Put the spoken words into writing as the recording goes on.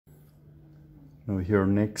Now here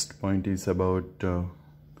next point is about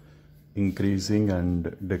increasing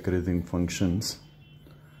and decreasing functions.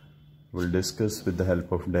 We'll discuss with the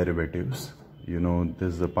help of derivatives. You know,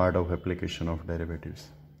 this is a part of application of derivatives.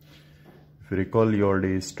 If you recall, you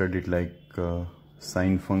already studied like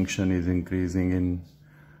sine function is increasing in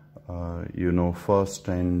first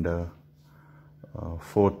and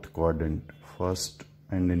fourth quadrant. First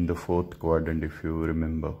and in the fourth quadrant, if you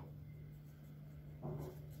remember.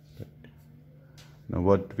 Now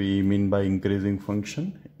what we mean by increasing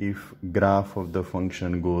function, if graph of the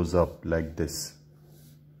function goes up like this,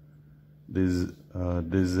 this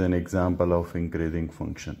is an example of increasing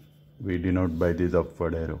function. We denote by this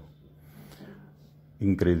upward arrow.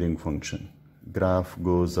 Increasing function, graph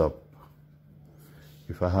goes up.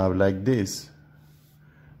 If I have like this,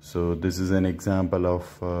 so this is an example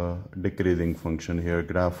of decreasing function. Here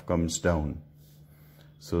graph comes down,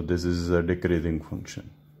 so this is a decreasing function.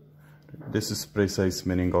 This is precise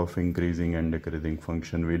meaning of increasing and decreasing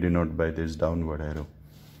function. We denote by this downward arrow.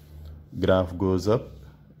 Graph goes up,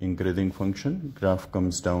 increasing function. Graph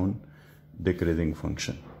comes down, decreasing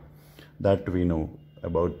function. That we know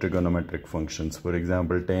about trigonometric functions. For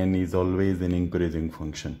example, 10 is always an increasing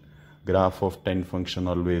function. Graph of 10 function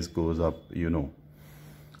always goes up, you know.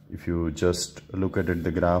 If you just look at it,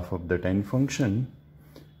 the graph of the 10 function,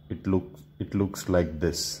 it looks like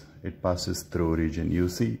this. It passes through origin. You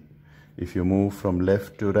see, if you move from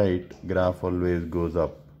left to right, graph always goes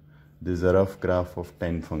up. This is a rough graph of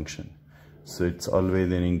 10 function. So it's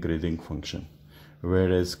always an increasing function.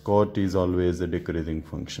 Whereas cot is always a decreasing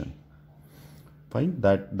function. Fine,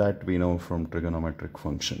 that we know from trigonometric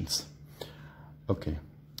functions. Okay,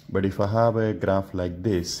 but if I have a graph like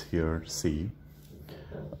this here, see,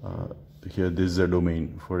 here this is a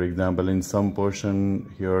domain. For example, in some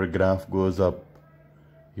portion here graph goes up,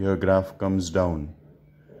 here graph comes down,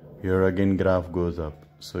 here again graph goes up.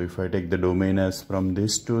 So if I take the domain as from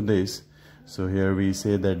this to this, so here we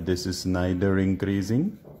say that this is neither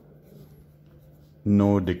increasing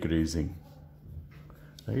nor decreasing,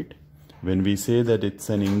 right? When we say that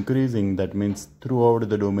it's an increasing, that means throughout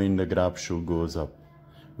the domain the graph should goes up.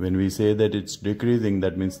 When we say that it's decreasing,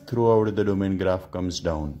 that means throughout the domain graph comes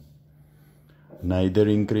down. Neither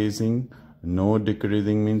increasing nor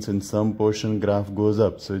decreasing means in some portion graph goes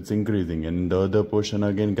up, so it's increasing, and in the other portion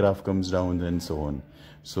again graph comes down, and so on.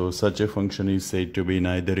 So such a function is said to be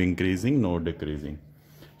neither increasing nor decreasing.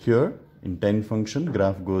 Here in 10 function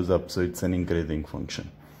graph goes up, so it's an increasing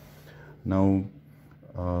function. Now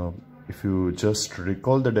if you just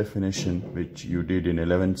recall the definition which you did in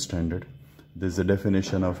 11th standard, this is a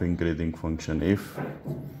definition of increasing function. If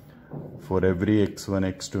for every x1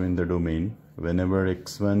 x2 in the domain, whenever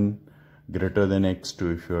x1 greater than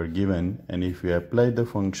x2 if you are given, and if you apply the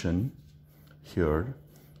function here,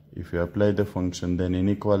 if you apply the function, then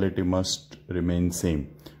inequality must remain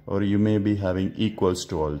same, or you may be having equals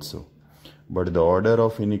to also, but the order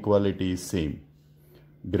of inequality is same,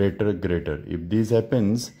 greater greater. If this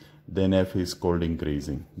happens, then f is called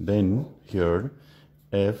increasing. Then here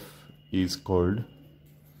f is called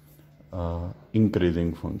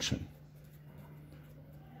increasing function.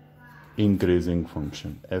 Increasing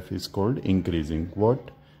function, f is called increasing.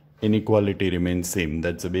 What? Inequality remains same.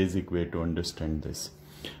 That's a basic way to understand this.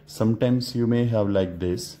 Sometimes you may have like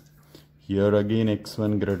this. Here again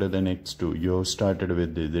x1 greater than x2. You have started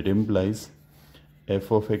with this. It implies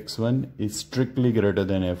f of x1 is strictly greater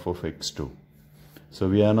than f of x2. So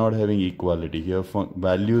we are not having equality. Here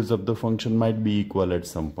values of the function might be equal at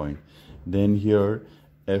some point. Then here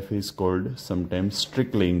f is called sometimes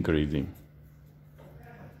strictly increasing.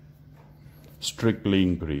 Strictly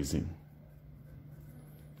increasing.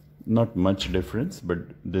 Not much difference, but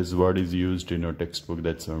this word is used in your textbook,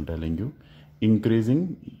 that's what I'm telling you.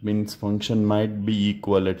 Increasing means function might be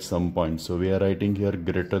equal at some point. So we are writing here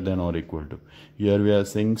greater than or equal to. Here we are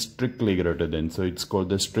saying strictly greater than. So it's called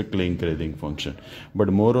the strictly increasing function. But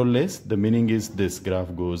more or less the meaning is this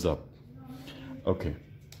graph goes up. Okay.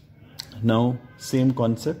 Now same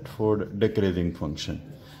concept for decreasing function.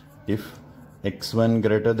 If x1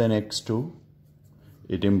 greater than x2,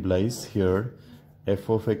 it implies here f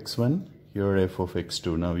of x1, here f of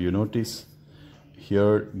x2. Now you notice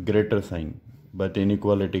here greater sign, but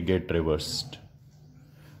inequality get reversed,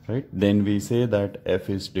 right? Then we say that f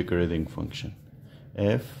is decreasing function.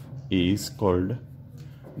 F is called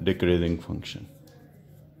decreasing function.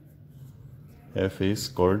 F is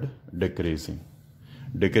called decreasing.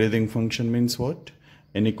 Decreasing function means what?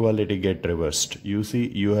 Inequality get reversed. You see,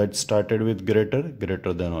 you had started with greater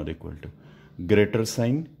than or equal to. Greater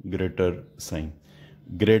sign, greater,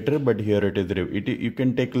 but here it is, you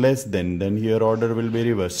can take less than, then here order will be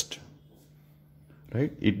reversed.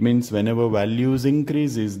 right? It means whenever values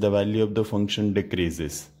increases, the value of the function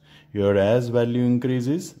decreases. Here, as value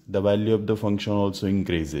increases, the value of the function also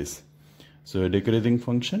increases. So a decreasing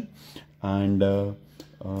function. And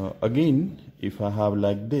again, if I have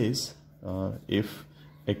like this, if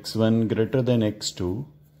x1 greater than x2,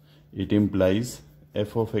 it implies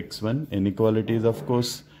f of x1. Inequality is of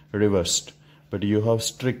course reversed, but you have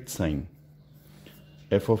strict sign.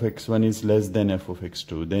 F of x1 is less than f of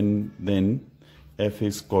x2. Then f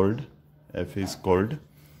is called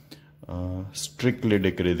strictly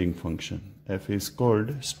decreasing function. F is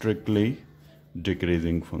called strictly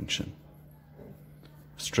decreasing function.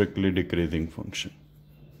 Strictly decreasing function.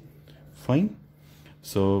 Fine.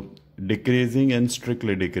 So decreasing and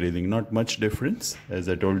strictly decreasing, not much difference. As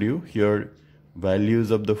I told you, here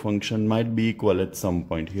values of the function might be equal at some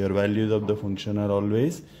point. Here values of the function are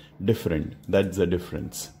always different. That's the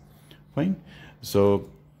difference. Fine. So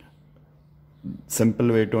simple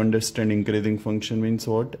way to understand increasing function means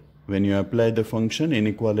what? When you apply the function,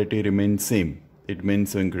 inequality remains same. It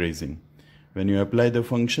means increasing. When you apply the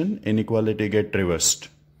function, inequality get reversed.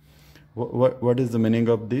 What is the meaning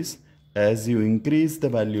of this? As you increase the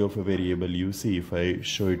value of a variable, you see, if I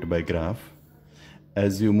show it by graph,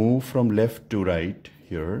 as you move from left to right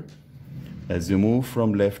here, as you move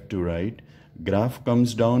from left to right, graph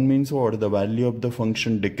comes down means what? The value of the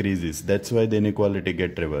function decreases. That's why the inequality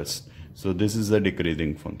get reversed. So this is a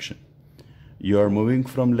decreasing function. You are moving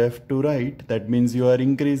from left to right, that means you are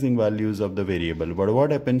increasing values of the variable. But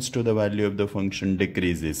what happens to the value of the function?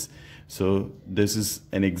 Decreases. So this is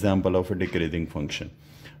an example of a decreasing function.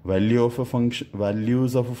 Values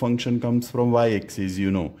of a function comes from y-axis,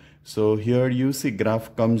 you know. So here you see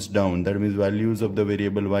graph comes down, that means values of the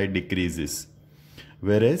variable y decreases.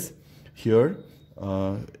 Whereas here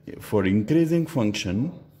for increasing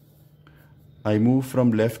function, I move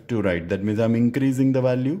from left to right, that means I'm increasing the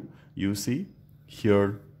value. You see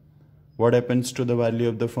here what happens to the value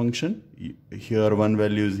of the function? Here one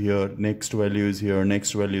value is here, next value is here,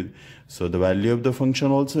 next value. So the value of the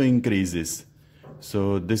function also increases.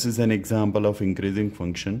 So this is an example of increasing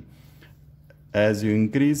function. As you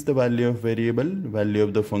increase the value of variable, value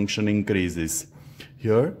of the function increases.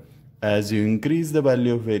 Here, as you increase the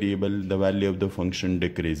value of variable, the value of the function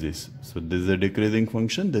decreases. So this is a decreasing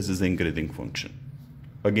function, this is increasing function.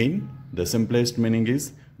 Again, the simplest meaning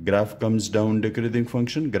is graph comes down, decreasing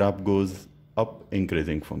function, graph goes up,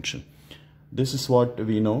 increasing function. This is what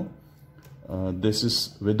we know. This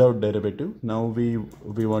is without derivative. Now we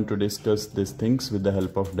want to discuss these things with the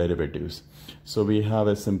help of derivatives. So we have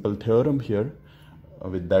a simple theorem here.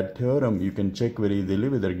 With that theorem, you can check very easily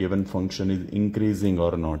whether given function is increasing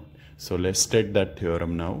or not. So let's state that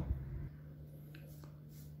theorem now.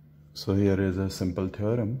 So here is a simple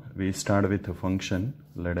theorem. We start with a function.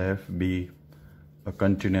 Let f be a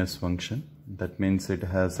continuous function. That means it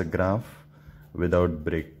has a graph without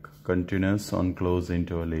break, continuous on closed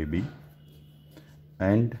interval AB,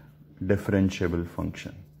 and differentiable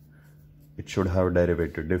function. It should have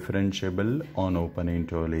derivative, differentiable on open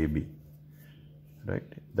interval AB, right?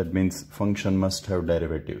 That means function must have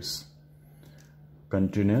derivatives,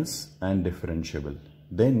 continuous and differentiable.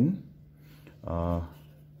 Then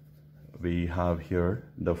we have here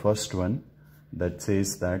the first one that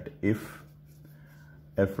says that if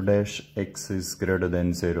f dash x is greater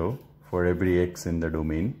than 0 for every x in the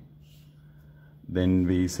domain, then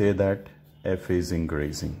we say that f is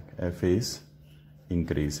increasing. F is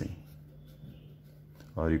increasing,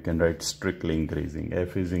 or you can write strictly increasing.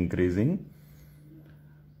 F is increasing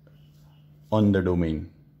on the domain,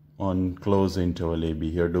 on closed interval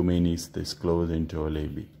AB. Here domain is this closed interval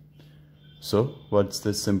AB. So what's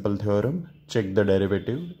this simple theorem? Check the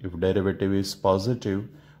derivative. If derivative is positive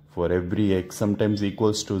for every x, sometimes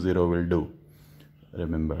equals to 0 will do.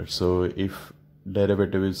 Remember, so if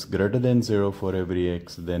derivative is greater than 0 for every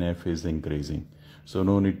x, then f is increasing. So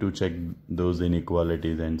no need to check those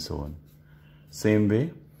inequalities and so on. Same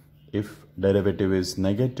way, if derivative is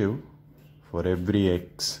negative for every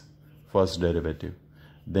x, first derivative,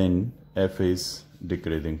 then f is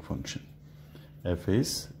decreasing function. F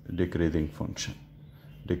is decreasing function,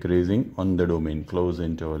 decreasing on the domain closed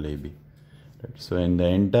interval AB. Right. So in the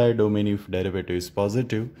entire domain, if derivative is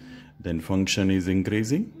positive, then function is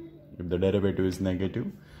increasing. If the derivative is negative,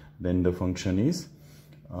 then the function is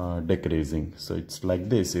decreasing. So it's like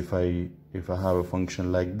this. If I have a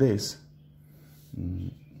function like this,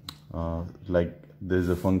 like there's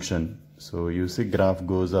a function. So you see graph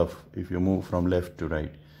goes up if you move from left to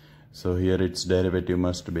right. So here its derivative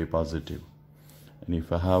must be positive. And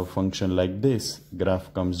if I have a function like this,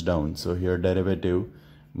 graph comes down. So here derivative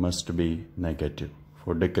must be negative.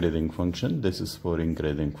 for decreasing function, this is for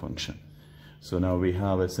increasing function. So now we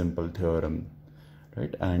have a simple theorem,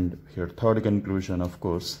 right? And here third conclusion, of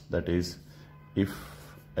course, that is if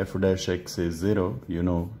f dash x is 0, you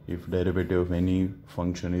know, if derivative of any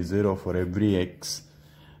function is 0 for every x,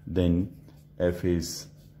 then f is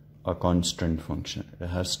a constant function. It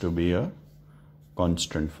has to be a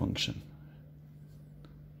constant function.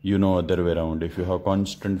 You know, other way around, if you have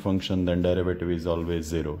constant function, then derivative is always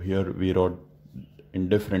 0. Here we wrote in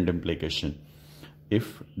different implication.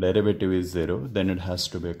 If derivative is 0, then it has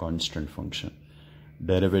to be a constant function.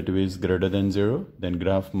 Derivative is greater than 0, then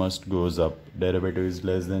graph must goes up. Derivative is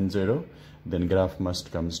less than 0, then graph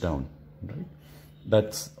must comes down, right?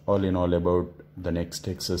 That's all in all about the next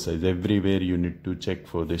exercise. Everywhere you need to check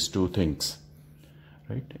for these two things,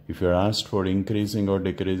 right? If you're asked for increasing or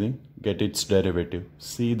decreasing, get its derivative.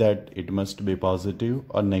 See that it must be positive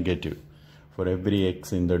or negative for every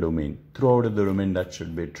x in the domain. Throughout the domain, that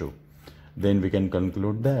should be true. Then we can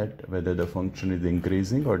conclude that whether the function is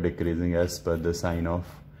increasing or decreasing as per the sign of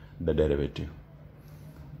the derivative.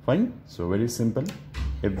 Fine. So very simple.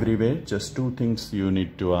 Everywhere, just two things you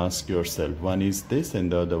need to ask yourself. One is this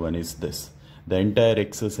and the other one is this. The entire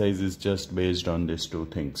exercise is just based on these two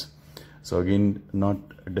things. So again, not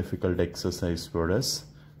a difficult exercise for us.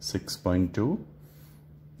 6.2.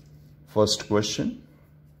 First question.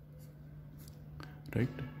 Right.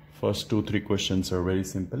 First 2-3 questions are very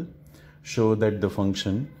simple. Show that the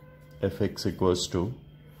function fx equals to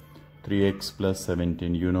 3x plus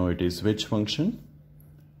 17. You know it is which function?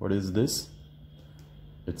 What is this?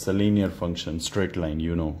 It's a linear function, straight line,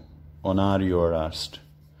 you know. On R you are asked.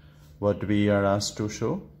 What we are asked to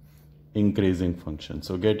show? Increasing function.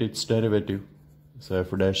 So get its derivative. So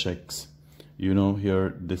f dash x. You know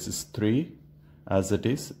here this is 3 as it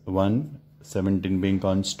is. 1, 17 being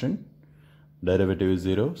constant. Derivative is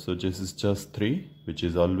 0. So this is just 3, which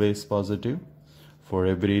is always positive for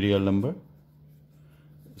every real number.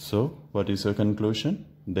 So what is your conclusion?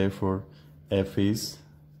 Therefore f is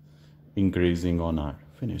increasing on R.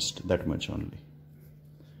 Finished. That much only.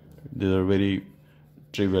 These are very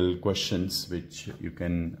trivial questions which you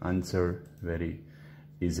can answer very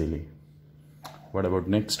easily. What about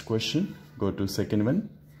next question? Go to second one.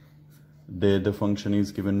 There the function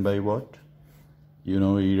is given by what? You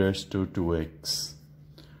know, e raised to 2x.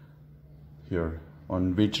 Here,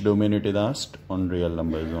 on which domain it is asked? On real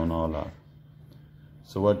numbers, on all R.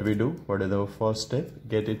 So what we do? What is the first step?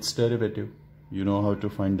 Get its derivative. You know how to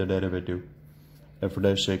find the derivative. F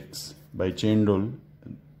dash x by chain rule.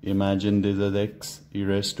 Imagine this as x, e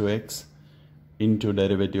raised to x into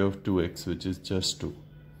derivative of 2x, which is just 2.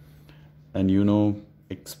 And you know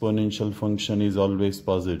exponential function is always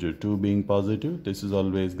positive. 2 being positive, this is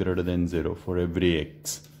always greater than 0 for every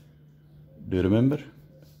x. Do you remember?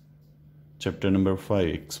 Chapter number 5,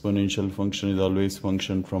 exponential function is always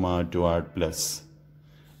function from R to R plus.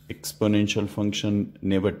 Exponential function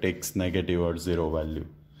never takes negative or 0 value.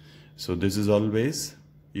 So this is always,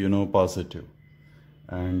 you know, positive.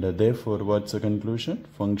 And therefore, what's the conclusion?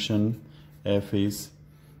 Function f is,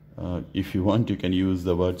 if you want, you can use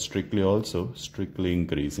the word strictly also, strictly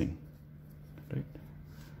increasing. Right?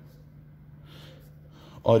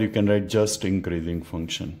 Or you can write just increasing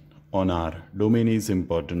function on R. Domain is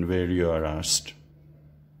important where you are asked.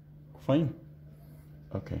 Fine.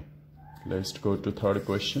 Okay. Let's go to third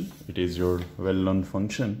question. It is your well-known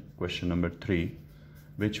function. Question number 3.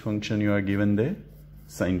 Which function you are given there?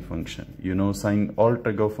 Sine function. You know, sine, all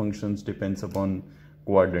trig of functions depends upon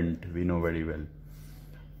quadrant. We know very well.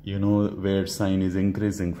 You know where sine is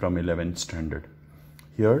increasing from 11th standard.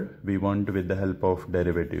 Here we want with the help of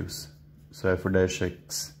derivatives. So f dash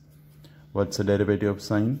x. What's the derivative of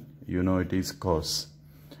sine? You know it is cos.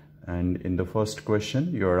 And in the first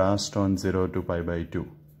question you are asked on 0 to pi by 2.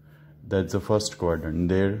 That's the first quadrant.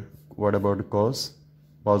 There, what about cos?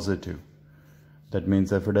 Positive. That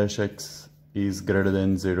means f dash x is greater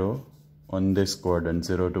than 0 on this quadrant,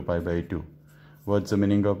 0 to pi by 2. What's the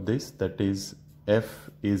meaning of this? That is f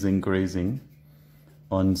is increasing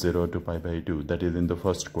on 0 to pi by 2. That is in the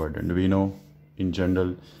first quadrant. We know in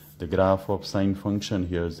general the graph of sine function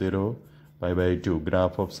here 0 pi by 2.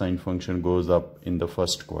 Graph of sine function goes up in the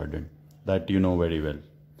first quadrant. That you know very well.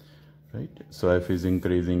 Right? So f is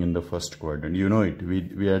increasing in the first quadrant. You know it.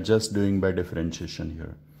 We are just doing by differentiation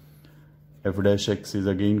here. F dash x is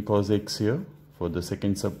again cos x here for the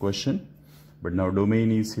second sub question. But now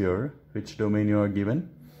domain is here. Which domain you are given?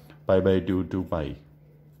 Pi by 2 to pi.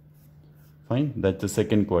 Fine. That's the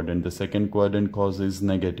second quadrant. The second quadrant cos is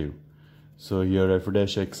negative. So here f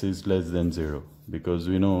dash x is less than 0. Because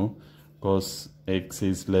we know cos x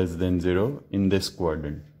is less than 0 in this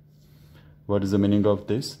quadrant. What is the meaning of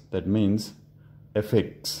this? That means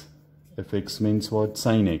fx means what?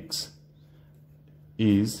 Sin x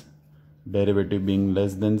is derivative being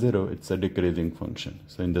less than 0, it's a decreasing function.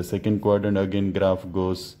 So in the second quadrant again graph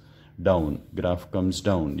goes down, graph comes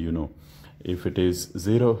down, you know. If it is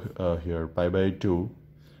 0 here, pi by 2,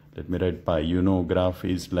 let me write pi, you know, graph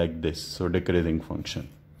is like this, so decreasing function.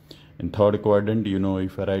 In third quadrant, you know,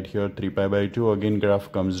 if I write here 3 pi by 2, again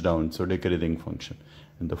graph comes down, so decreasing function.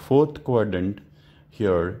 In the fourth quadrant,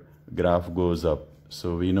 here graph goes up.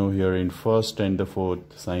 So we know here in first and the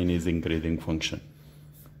fourth, sine is increasing function.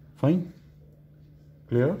 Fine?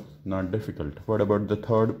 Clear? Not difficult. What about the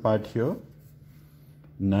third part here?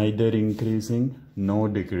 Neither increasing nor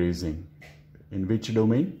decreasing. In which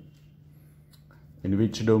domain? In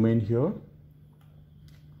which domain here?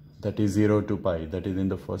 That is 0 to pi. That is in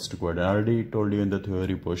the first quadrant. I already told you in the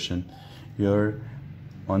theory portion. Here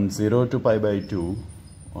on 0 to pi by 2,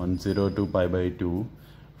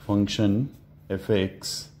 function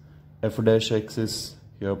fx, f dash x is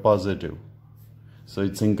here positive. So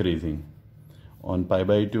it's increasing. On pi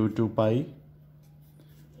by 2 to pi,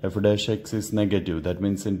 f dash x is negative. That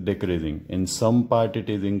means it's decreasing. In some part it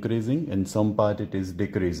is increasing, in some part it is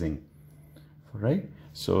decreasing. Right?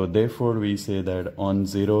 So therefore we say that on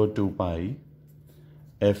 0 to pi,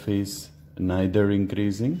 f is neither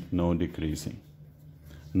increasing nor decreasing.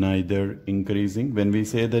 Neither increasing. When we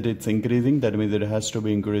say that it's increasing, that means it has to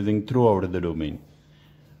be increasing throughout the domain.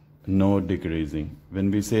 No decreasing.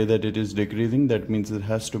 When we say that it is decreasing, that means it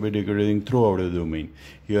has to be decreasing throughout the domain.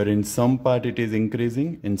 Here in some part it is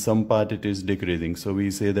increasing, in some part it is decreasing. So we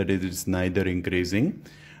say that it is neither increasing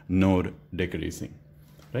nor decreasing.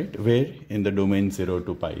 Right? Where? In the domain 0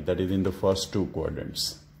 to pi. That is in the first two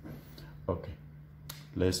quadrants. Okay.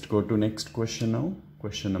 Let's go to next question now.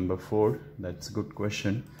 Question number 4. That's a good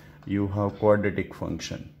question. You have quadratic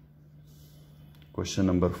function. Question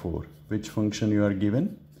number 4. Which function you are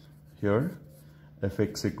given? Here,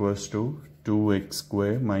 fx equals to 2x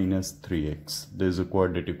square minus 3x. There is a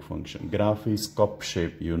quadratic function. Graph is cup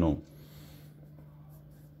shape, you know,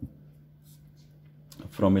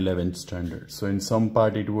 from 11th standard. So in some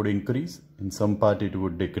part it would increase, in some part it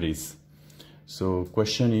would decrease. So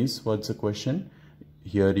question is, what's the question?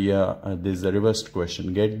 Here, this is a reversed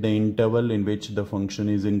question. Get the interval in which the function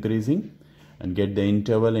is increasing and get the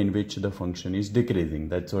interval in which the function is decreasing.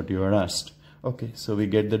 That's what you are asked. Okay, so we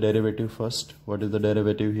get the derivative first. What is the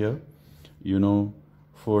derivative here? You know,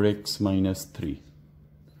 4x minus 3.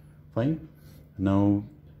 Fine. Now,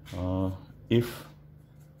 if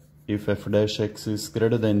f dash x is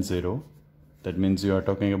greater than 0, that means you are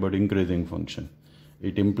talking about increasing function.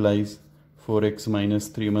 It implies 4x minus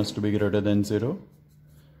 3 must be greater than 0.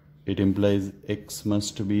 It implies x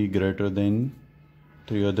must be greater than,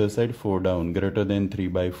 to the other side, 4 down, greater than 3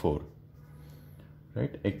 by 4.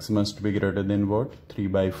 Right? X must be greater than what? 3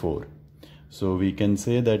 by 4. So we can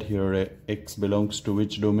say that here x belongs to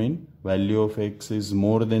which domain? Value of x is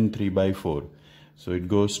more than 3 by 4. So it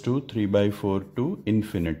goes to 3 by 4 to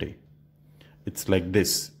infinity. It's like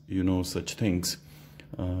this, you know, such things.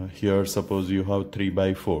 Here suppose you have 3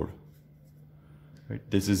 by 4.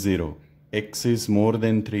 Right? This is 0. X is more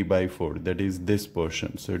than 3 by 4. That is this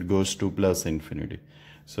portion. So it goes to plus infinity.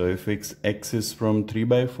 So if x is from 3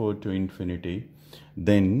 by 4 to infinity,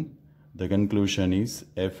 then the conclusion is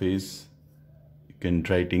f is, you can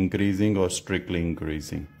write increasing or strictly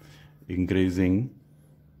increasing. Increasing.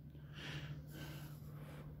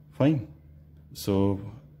 Fine. So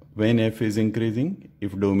when f is increasing,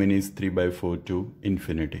 if domain is 3 by 4 to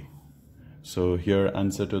infinity. So here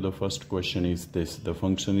answer to the first question is this. The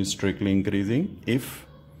function is strictly increasing if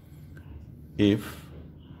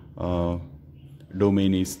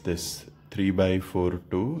domain is this 3 by 4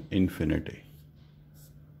 to infinity.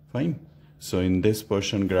 Fine. So in this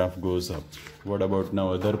portion graph goes up. What about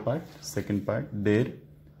now other part? Second part. There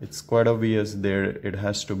it's quite obvious, there it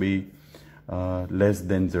has to be less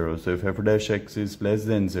than 0. So if f dash x is less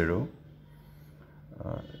than 0,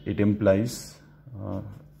 it implies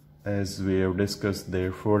as we have discussed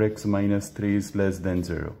there, 4x minus 3 is less than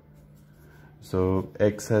 0. So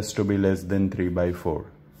x has to be less than 3 by 4.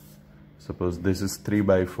 Suppose this is 3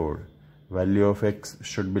 by 4. Value of x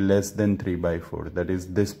should be less than 3 by 4. That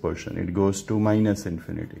is this portion. It goes to minus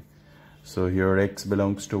infinity. So here x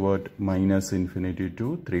belongs to what? Minus infinity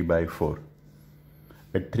to 3 by 4.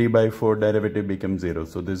 At 3 by 4 derivative becomes 0.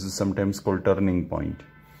 So this is sometimes called turning point.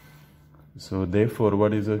 So therefore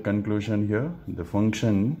what is the conclusion here? The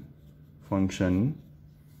function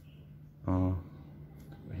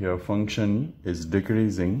is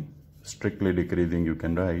decreasing, strictly decreasing, you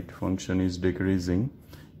can write. Function is decreasing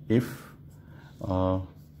if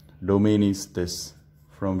Domain is this.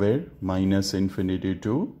 From where? Minus infinity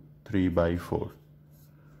to 3 by 4.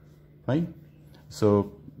 Fine.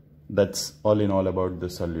 So that's all in all about the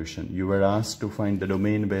solution. You were asked to find the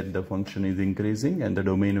domain where the function is increasing and the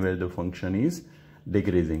domain where the function is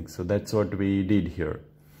decreasing. So that's what we did here.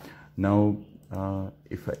 Now,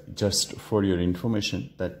 if I, just for your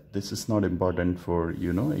information, that this is not important for,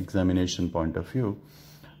 you know, examination point of view.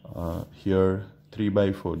 Here 3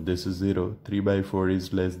 by 4, this is 0, 3 by 4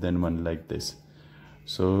 is less than 1, like this.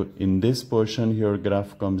 So in this portion here,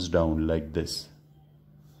 graph comes down like this.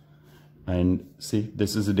 And see,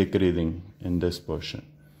 this is decreasing in this portion.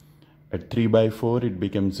 At 3 by 4, it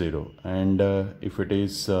becomes 0. And if it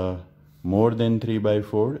is more than 3 by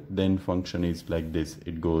 4, then function is like this,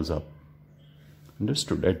 it goes up.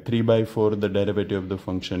 Understood? At 3 by 4, the derivative of the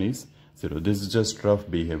function is 0. This is just rough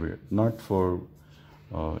behavior, not for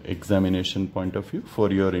examination point of view,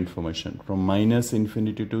 for your information. From minus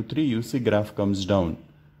infinity to 3, you see graph comes down,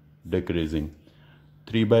 decreasing.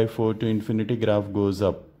 3 by 4 to infinity, graph goes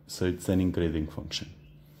up. So it's an increasing function.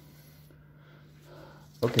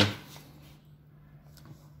 Okay.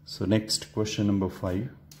 So next question number 5,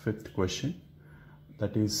 fifth question,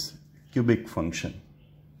 that is cubic function.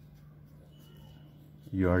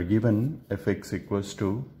 You are given fx equals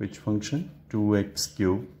to which function? 2x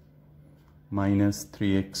cube minus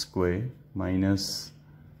 3x square minus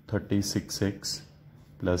 36x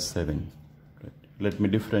plus 7. Right. Let me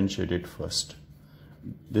differentiate it first.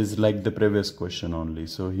 This is like the previous question only.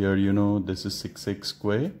 So here, you know, this is 6x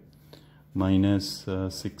square minus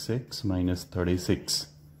 6x minus 36.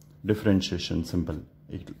 Differentiation simple.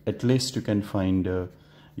 At least you can find,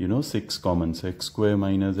 you know, 6 common. So x square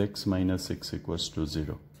minus x minus 6 equals to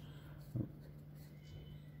 0.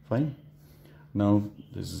 Fine. Now,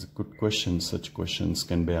 this is a good question. Such questions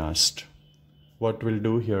can be asked. What we'll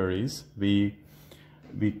do here is we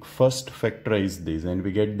first factorize this and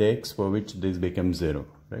we get the x for which this becomes 0,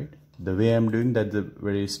 right? The way I'm doing that's a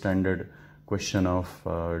very standard question of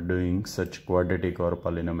doing such quadratic or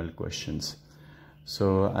polynomial questions.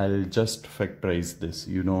 So I'll just factorize this.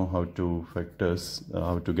 You know how to factors,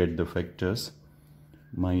 how to get the factors.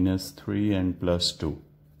 Minus 3 and plus 2,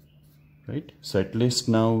 right? So at least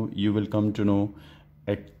now you will come to know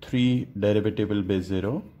at 3 derivative will be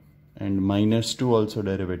 0. And minus 2 also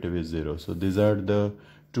derivative is 0. So these are the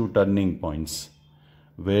two turning points.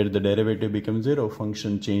 Where the derivative becomes 0,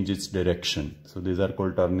 function changes its direction. So these are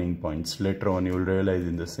called turning points. Later on you will realize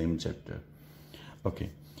in the same chapter. Okay.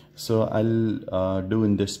 So I'll do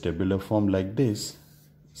in this tabular form like this.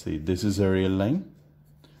 See, this is a real line.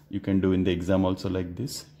 You can do in the exam also like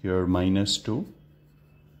this. Here minus 2.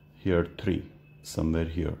 Here 3. Somewhere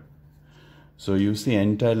here. So you see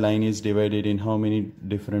entire line is divided in how many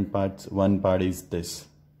different parts? One part is this,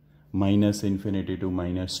 minus infinity to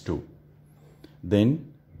minus 2.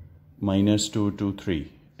 Then minus 2 to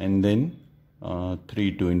 3 and then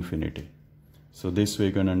 3 to infinity. So this way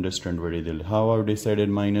you can understand very well. How I've decided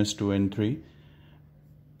minus 2 and 3?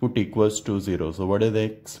 Put equals to 0. So what is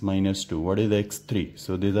x minus 2? What is x 3?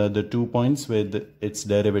 So these are the 2 points where its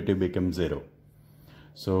derivative becomes 0.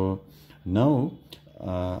 So now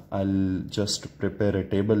I'll just prepare a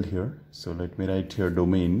table here. So let me write here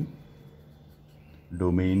domain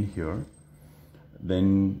here.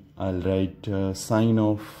 Then I'll write sign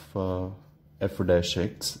of f dash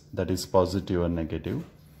x, that is positive or negative.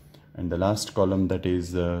 And the last column, that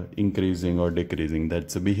is increasing or decreasing.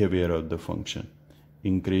 That's the behavior of the function.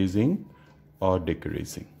 Increasing or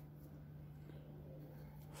decreasing.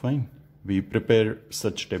 Fine. We prepare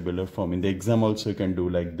such tabular form. In the exam also you can do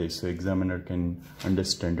like this, so examiner can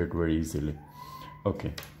understand it very easily.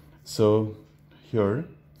 Okay, so here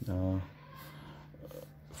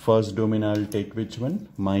first domain I'll take which one?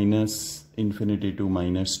 Minus infinity to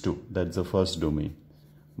minus 2. That's the first domain.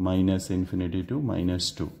 Minus infinity to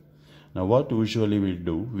minus 2. Now what usually we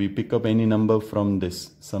do, we pick up any number from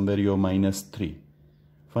this, somewhere you have minus 3.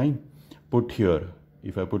 Fine. Put here.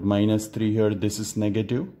 If I put minus 3 here, this is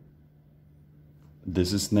negative.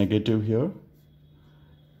 This is negative here.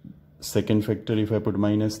 Second factor, if I put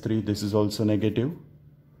minus 3, this is also negative.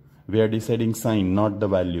 We are deciding sign, not the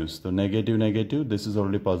values. So negative, negative, this is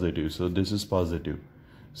already positive. So this is positive.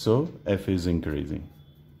 So f is increasing.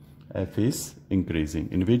 F is increasing.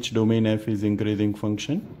 In which domain f is increasing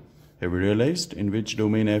function? Have you realized in which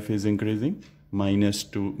domain f is increasing? Minus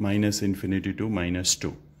infinity to minus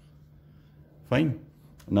 2. Fine.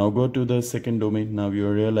 Now go to the second domain. Now you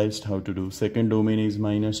realized how to do. Second domain is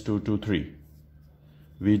minus 2 to 3.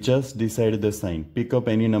 We just decided the sign. Pick up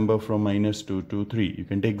any number from minus 2 to 3. You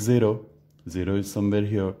can take 0. 0 is somewhere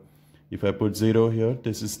here. If I put 0 here,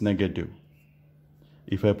 this is negative.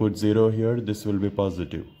 If I put 0 here, this will be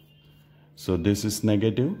positive. So this is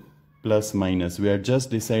negative, plus minus. We are just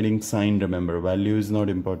deciding sign, remember. Value is not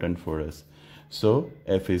important for us. So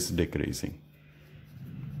f is decreasing.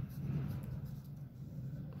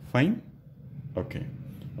 Fine? Okay.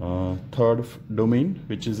 Third domain,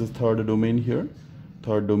 which is the third domain here.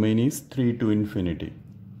 Third domain is 3 to infinity.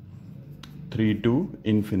 3 to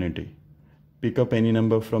infinity. Pick up any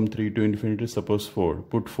number from 3 to infinity, suppose 4.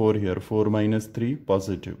 Put 4 here. 4 minus 3,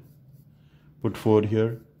 positive. Put 4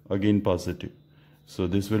 here, again positive. So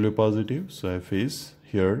this will be positive. So f is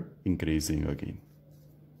here increasing again.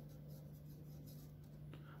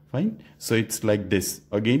 Fine. So it's like this.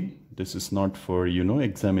 Again, this is not for,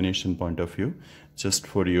 examination point of view. Just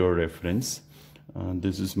for your reference.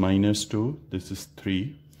 This is minus 2. This is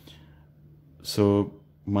 3. So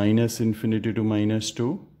minus infinity to minus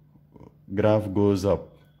 2. Graph goes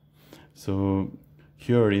up. So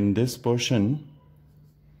here in this portion,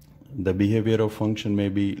 the behavior of function may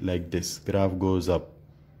be like this. Graph goes up.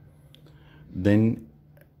 Then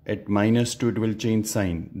at minus 2 it will change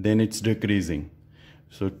sign. Then it's decreasing.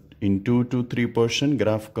 So in 2 to 3 portion,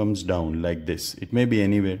 graph comes down like this. It may be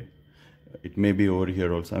anywhere. It may be over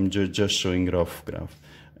here also. I'm just showing rough graph.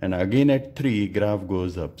 And again at 3, graph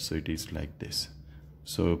goes up. So it is like this.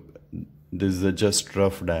 So this is a just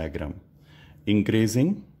rough diagram.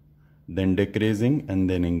 Increasing, then decreasing, and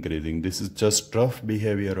then increasing. This is just rough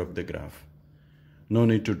behavior of the graph. No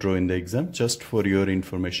need to draw in the exam. Just for your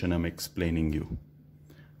information, I'm explaining you.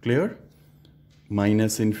 Clear?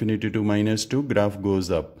 Minus infinity to minus 2, graph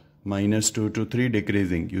goes up. Minus 2 to 3,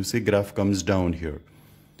 decreasing. You see graph comes down here.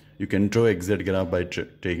 You can draw exact graph by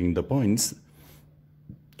taking the points.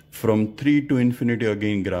 From 3 to infinity,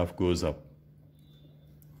 again graph goes up.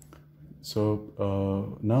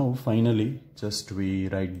 So now finally, just we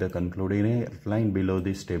write the concluding line below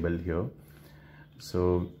this table here.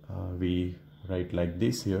 So we write like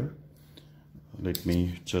this here. Let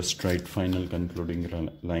me just write final concluding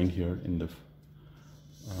line here in the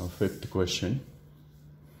fifth question.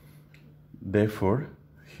 Therefore,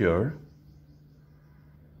 here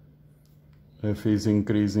f is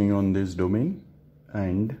increasing on this domain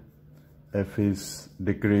and f is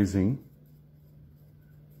decreasing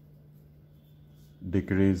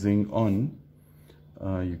on,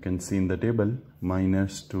 you can see in the table,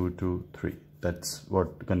 minus 2 to 3. That's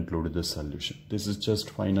what concluded the solution. This is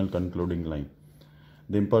just final concluding line.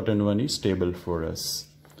 The important one is table for us,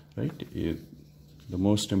 right? The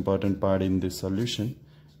most important part in this solution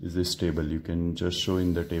is this table. You can just show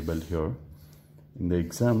in the table here. In the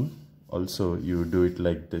exam also you do it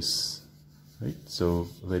like this, right? So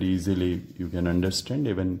very easily you can understand.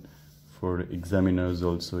 Even for examiners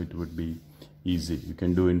also it would be easy. You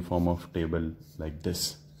can do in form of table like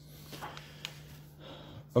this.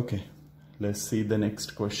 Okay, let's see the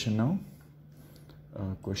next question now.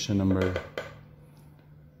 Question number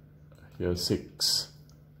 6.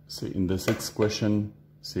 See, in the 6th question,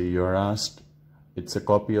 see, you are asked, it's a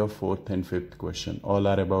copy of 4th and 5th question. All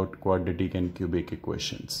are about quadratic and cubic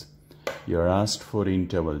equations. You are asked for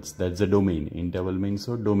intervals. That's the domain. Interval means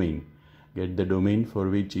so domain. Get the domain for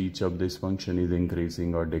which each of this function is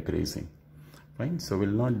increasing or decreasing. Fine. So we'll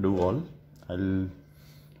not do all.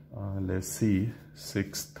 Let's see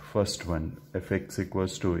 6th, first one. Fx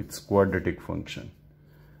equals to, it's quadratic function.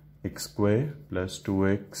 X square plus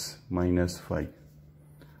 2x minus 5.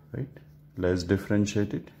 Right? Let's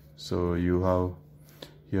differentiate it. So you have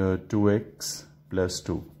here 2x plus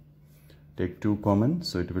 2. Take 2 common,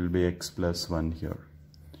 so it will be x plus 1 here.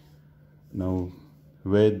 Now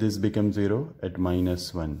where this becomes 0? At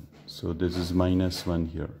minus 1. So this is minus 1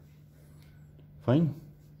 here. Fine.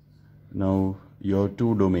 Now your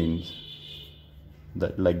two domains,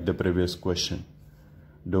 that like the previous question.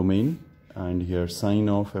 Domain and here sine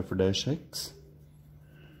of f dash x,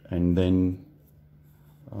 and then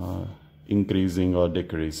increasing or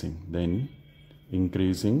decreasing, then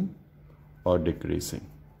increasing or decreasing.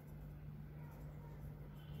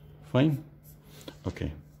 Fine.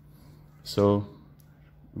 Okay. So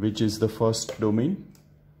which is the first domain?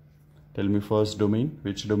 Tell me first domain.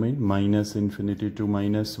 Which domain? Minus infinity to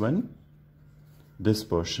minus 1. This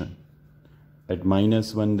portion. At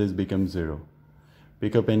minus 1 this becomes 0.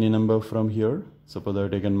 Pick up any number from here. Suppose I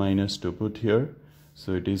have taken minus 2. Put here.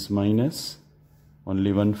 So it is minus.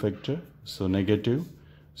 Only one factor. So negative.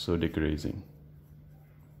 So decreasing.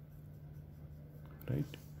 Right?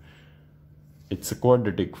 It's a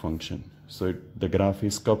quadratic function. So the graph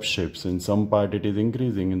is cup shaped. So in some part it is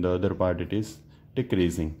increasing. In the other part it is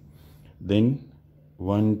decreasing. Then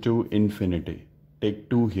 1 to infinity. Take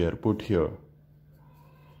 2 here. Put here.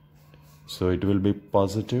 So it will be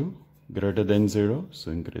positive. greater than 0,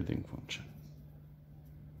 so increasing function.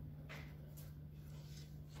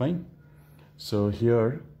 Fine. So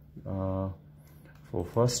here for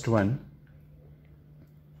first one,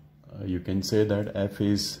 you can say that f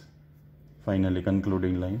is, finally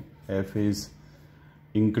concluding line, f is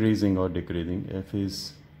increasing or decreasing. F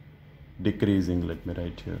is decreasing, let me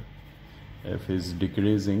write here. F is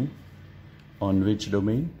decreasing on which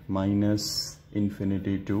domain? Minus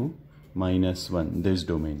infinity to minus 1, this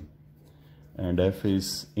domain. And f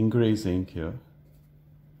is increasing here.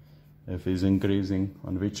 F is increasing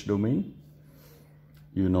on which domain?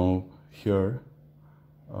 You know here,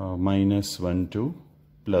 minus 1 to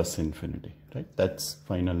plus infinity, right? That's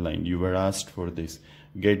final line. You were asked for this.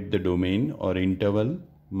 Get the domain or interval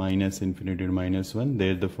minus infinity to minus 1.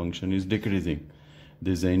 There the function is decreasing.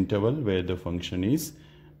 This is the interval where the function is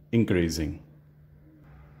increasing.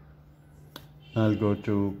 I'll go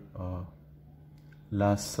to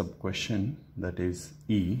last sub question, that is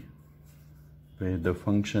E, where the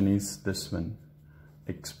function is this one,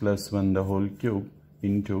 x plus 1 the whole cube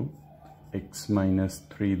into x minus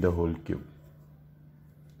 3 the whole cube.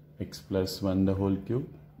 X plus 1 the whole cube.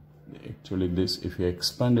 Actually this, if you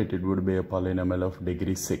expand it, it would be a polynomial of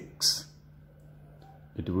degree 6.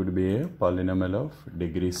 It would be a polynomial of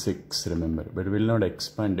degree 6, remember. But we'll not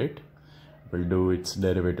expand it. We'll do its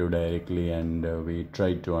derivative directly and we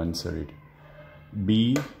try to answer it.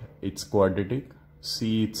 B, it's quadratic.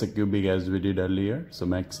 C, it's a cubic as we did earlier. So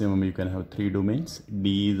maximum you can have 3 domains.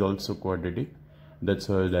 D is also quadratic. That's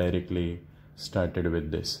why I directly started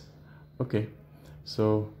with this. Okay.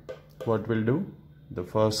 So what we'll do? The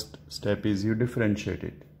first step is you differentiate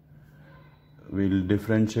it. We'll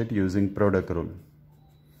differentiate using product rule.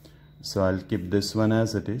 So I'll keep this one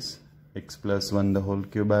as it is. X plus 1 the whole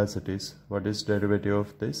cube as it is. What is derivative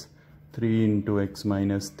of this? 3 into x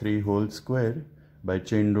minus 3 whole square by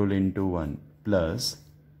chain rule into 1 plus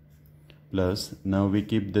now we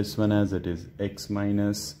keep this one as it is, x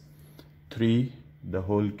minus 3 the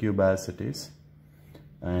whole cube as it is,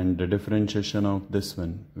 and the differentiation of this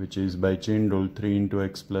one, which is by chain rule 3 into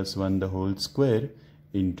x plus 1 the whole square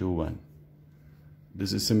into 1.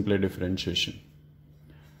 This is simply differentiation.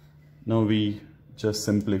 Now we just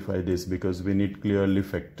simplify this because we need clearly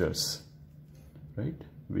factors, right?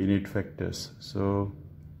 We need factors. So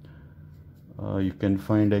you can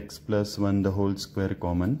find x plus 1 the whole square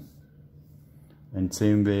common, and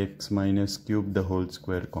same way x minus cube the whole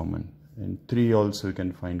square common, and 3 also you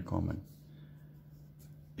can find common.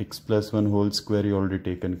 X plus 1 whole square you already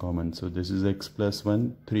taken common, so this is x plus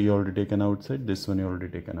 1, 3 already taken outside, this one you already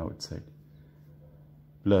taken outside,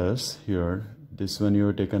 plus here this one you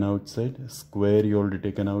have taken outside, square you already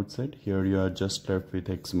taken outside, here you are just left with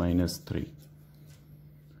x minus 3.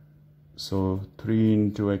 So 3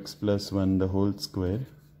 into x plus 1 the whole square,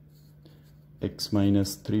 x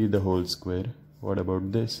minus 3 the whole square. What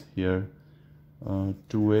about this? Here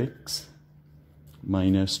 2x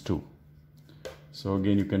minus 2. So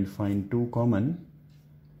again you can find 2 common.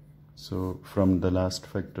 So from the last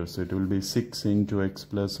factor, so it will be 6 into x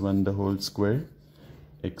plus 1 the whole square,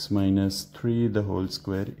 x minus 3 the whole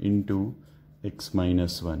square into x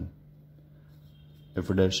minus 1. F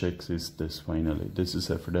dash x is this finally. This is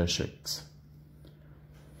f dash x.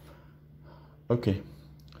 Okay,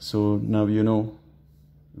 so now you know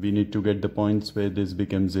we need to get the points where this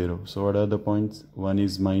becomes 0. So what are the points? One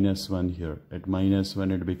is minus 1 here. At minus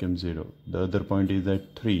 1 it becomes 0. The other point is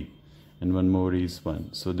at 3 and one more is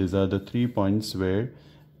 1. So these are the 3 points where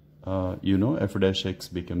you know f dash x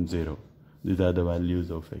becomes 0. These are the values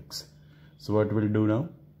of x. So what we'll do now?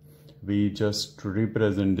 We just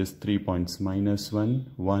represent these 3 points, minus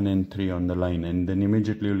 1, 1 and 3 on the line, and then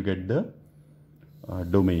immediately you'll get the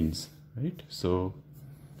domains, right? So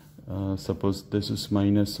suppose this is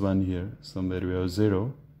minus 1 here, somewhere we have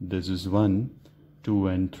 0, this is 1, 2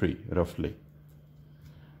 and 3 roughly.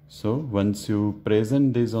 So once you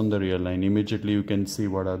present this on the real line, immediately you can see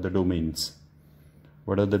what are the domains.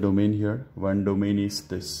 What are the domain here? One domain is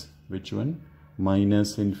this. Which one?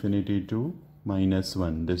 Minus infinity to minus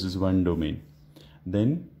 1. This is one domain.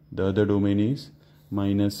 Then the other domain is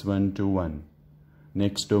minus 1 to 1.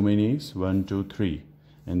 Next domain is 1 to 3.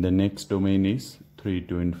 And the next domain is 3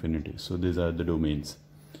 to infinity. So these are the domains.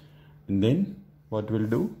 And then what we'll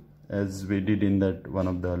do, as we did in that one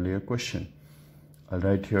of the earlier question, I'll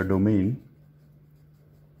write here domain,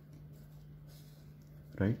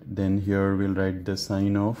 right? Then here we'll write the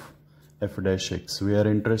sign of f dash x. We are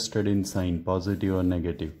interested in sign, positive or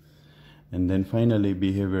negative. And then finally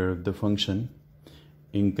behavior of the function,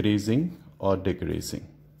 increasing or decreasing.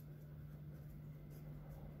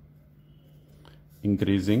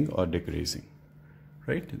 Increasing or decreasing, right?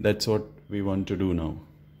 right? That's what we want to do now.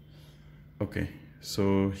 Okay,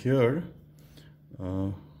 so here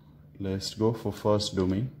let's go for first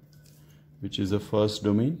domain, which is the first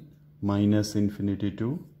domain, minus infinity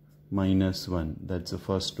to minus 1. That's the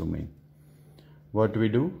first domain. What we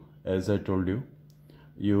do, as I told you,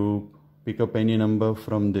 you pick up any number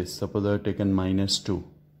from this. Suppose I have taken minus 2.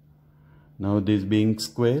 Now this being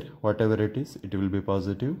square, whatever it is, it will be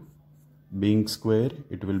positive. Being square,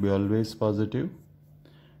 it will be always positive.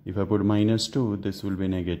 If I put minus 2, this will be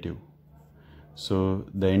negative. So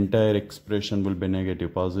the entire expression will be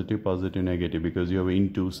negative, positive, positive, negative, because you have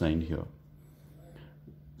into sign here.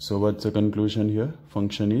 So what's the conclusion here?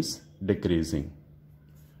 Function is decreasing.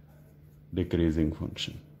 Decreasing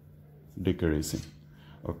function. Decreasing.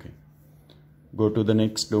 Okay. Go to the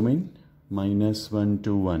next domain, minus 1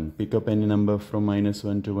 to 1. Pick up any number from minus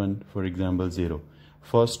 1 to 1, for example 0.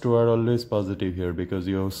 First two are always positive here because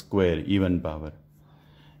you have square, even power.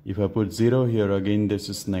 If I put 0 here, again this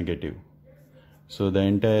is negative. So the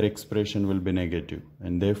entire expression will be negative,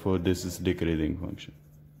 and therefore this is decreasing function.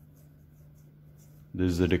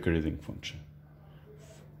 This is a decreasing function.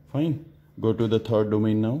 Fine. Go to the third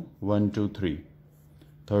domain now, 1, 2, 3.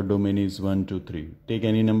 Third domain is 1, 2, 3. Take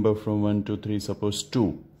any number from 1 to 3, suppose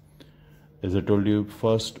 2. As I told you,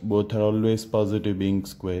 first both are always positive, being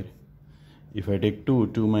square. If I take 2,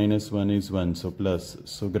 2 minus 1 is 1, so plus,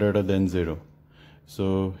 so greater than 0.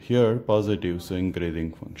 So here positive, so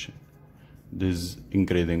increasing function. This is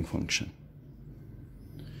increasing function.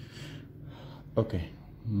 Okay.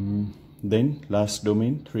 Then last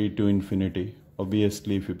domain, 3 to infinity.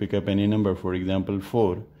 Obviously, if you pick up any number, for example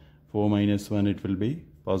 4, 4 minus 1, it will be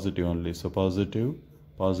positive only. So positive,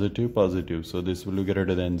 positive, positive. So this will be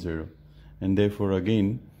greater than 0. And therefore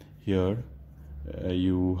again here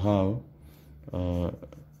you have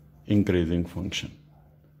increasing function.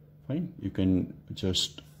 Fine. You can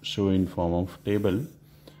just show in form of table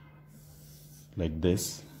like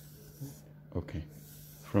this. Okay.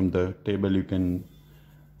 From the table you can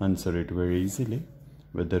answer it very easily,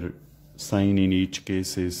 whether sign in each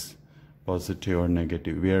case is positive or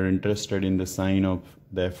negative. We are interested in the sign of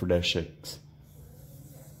the f dash x.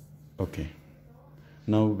 Okay.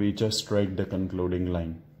 Now we just write the concluding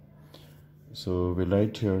line. So we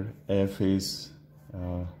write here f is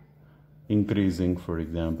increasing, for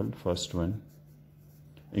example, first one.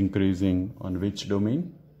 Increasing on which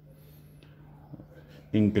domain?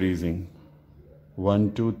 Increasing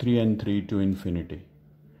 1, 2, 3 and 3 to infinity.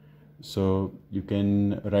 So you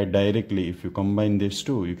can write directly, if you combine these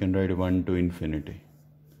two, you can write 1 to infinity,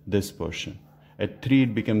 this portion. At 3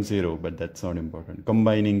 it becomes 0, but that's not important.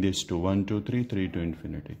 Combining these two, 1, 2, 3, 3 to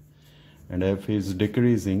infinity. And f is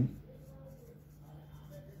decreasing.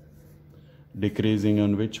 Decreasing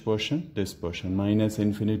on which portion? This portion. Minus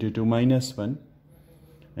infinity to minus 1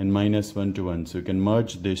 and minus 1 to 1. So you can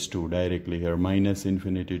merge these two directly here. Minus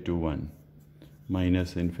infinity to 1.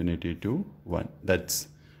 Minus infinity to 1. That's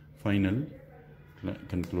final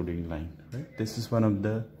concluding line. Right? This is one of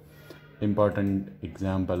the important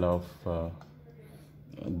example of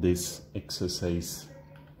this exercise.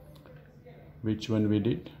 Which one we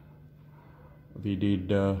did? We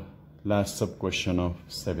did last sub question of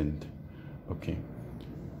 7th. Okay,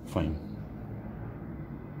 fine.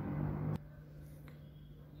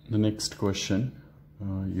 The next question,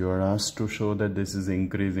 you are asked to show that this is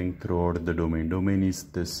increasing throughout the domain. Domain is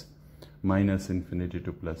this minus infinity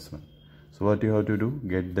to plus 1. So what you have to do?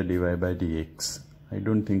 Get the dy by dx. I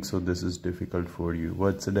don't think so this is difficult for you.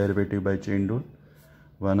 What's the derivative by chain rule?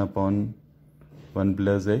 1 upon 1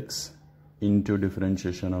 plus x into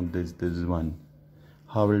differentiation of this. This is 1.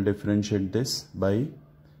 How will differentiate this? By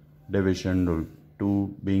division rule.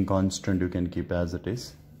 2 being constant, you can keep as it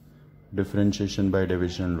is. Differentiation by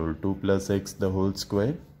division rule. 2 plus x the whole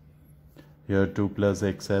square. Here 2 plus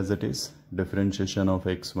x as it is. Differentiation of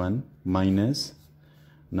x1 minus.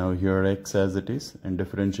 Now here x as it is. And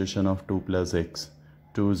differentiation of 2 plus x.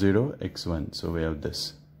 2, 0, x1. So we have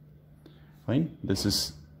this. Fine. This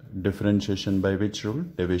is differentiation by which rule?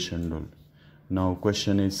 Division rule. Now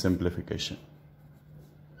question is simplification.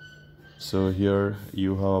 So here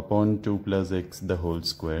you have upon 2 plus x the whole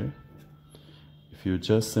square. If you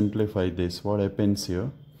just simplify this, what happens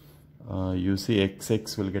here? You see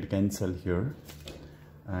xx will get cancelled here.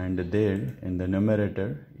 And there in the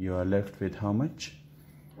numerator you are left with how much?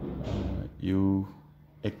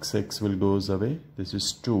 Xx will goes away. This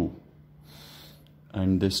is 2.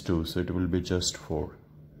 And this 2. So it will be just 4.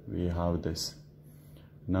 We have this.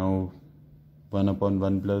 Now 1 upon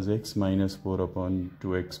 1 plus x minus 4 upon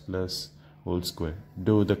 2x plus whole square.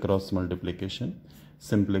 Do the cross multiplication.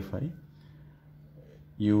 Simplify.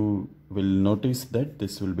 you will notice that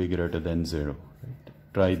this will be greater than 0. Right?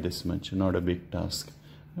 Try this much, not a big task.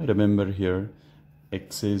 Remember here,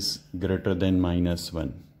 x is greater than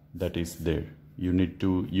 -1. That is there. You need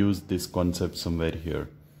to use this concept somewhere here.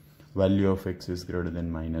 Value of x is greater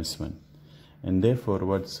than -1. And therefore,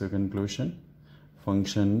 what's the conclusion?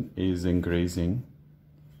 Function is increasing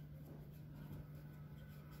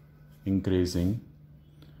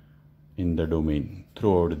in the domain,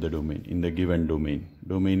 throughout the domain, in the given domain.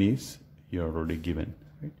 Domain is you are already given.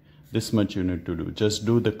 Right? This much you need to do. Just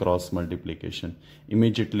do the cross multiplication.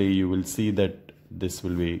 Immediately you will see that this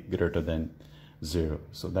will be greater than 0.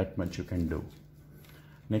 So that much you can do.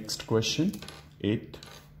 Next question, 8.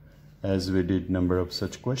 As we did number of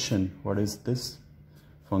such question, what is this?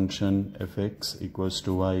 Function fx equals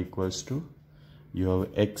to y equals to, you have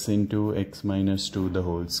x into x minus 2 the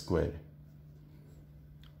whole square.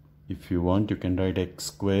 If you want, you can write x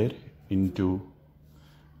square into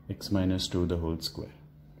x minus 2 the whole square.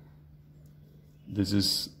 This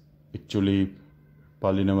is actually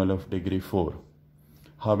polynomial of degree 4.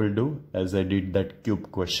 How will do? As I did that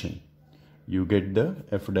cube question. You get the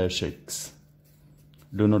f dash x.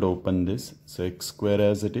 Do not open this. So x square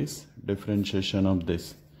as it is, differentiation of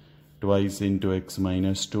this. Twice into x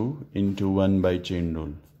minus 2 into 1 by chain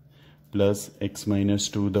rule. Plus x minus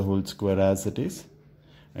 2 the whole square as it is.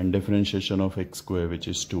 And differentiation of x square, which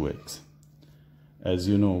is 2x. As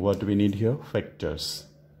you know, what we need here? Factors.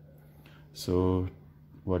 So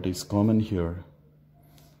what is common here?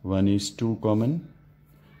 1 is 2 common,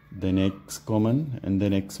 then x common, and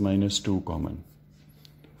then x minus 2 common.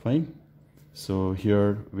 Fine. So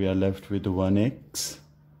here we are left with 1x.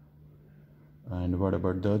 And what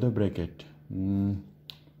about the other bracket?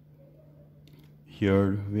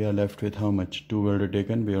 Here we are left with how much? 2 were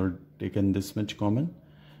taken. We are taken this much common.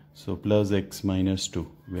 So plus x minus 2.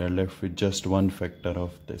 We are left with just one factor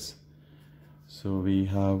of this. So we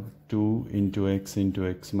have 2 into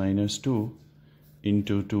x minus 2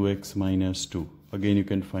 into 2x minus 2. Again you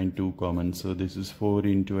can find 2 common. So this is 4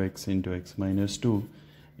 into x minus 2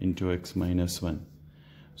 into x minus 1.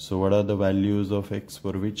 So what are the values of x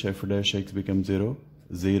for which f dash x becomes 0?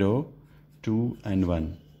 0, 2 and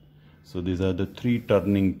 1. So these are the 3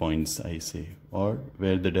 turning points, I say, or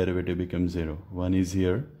where the derivative becomes 0. 1 is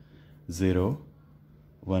here, 0,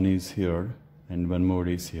 1 is here, and 1 more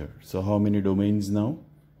is here. So how many domains now?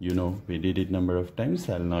 You know, we did it number of times,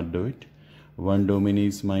 I'll not do it. One domain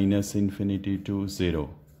is minus infinity to 0.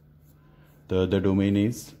 The other domain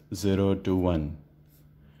is 0 to 1.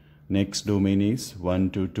 Next domain is 1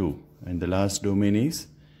 to 2. And the last domain is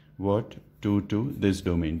what? 2 to this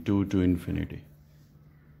domain, 2 to infinity.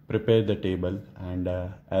 Prepare the table, and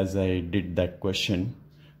as I did that question,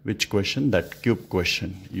 which question? That cube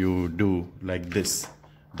question. You do like this,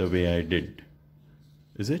 the way I did.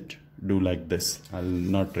 Is it? Do like this. I'll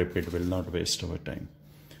not repeat, will not waste our time.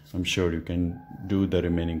 I'm sure you can do the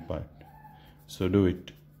remaining part. So do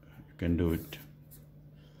it. You can do it.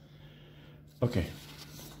 Okay.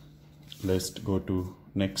 Let's go to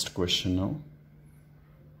next question now.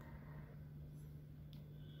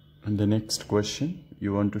 And the next question,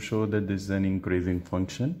 you want to show that this is an increasing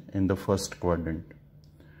function in the first quadrant.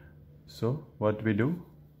 So what we do?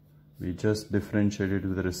 We just differentiate it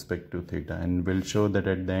with respect to theta, and we'll show that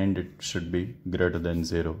at the end it should be greater than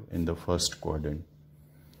 0 in the first quadrant.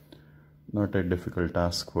 Not a difficult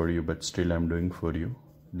task for you, but still I'm doing for you.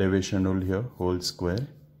 Division rule here, whole square.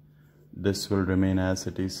 This will remain as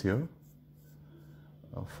it is here.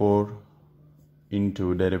 4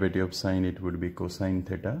 into derivative of sine, it would be cosine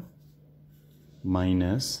theta,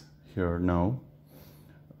 minus here now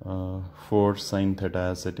 4 sine theta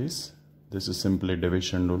as it is. This is simply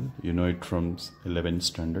division rule, you know it from 11th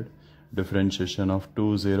standard. Differentiation of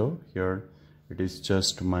 2, 0, here it is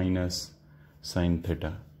just minus sine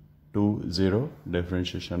theta. 2, 0,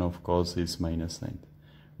 differentiation of cos is minus sine.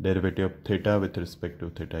 Derivative of theta with respect to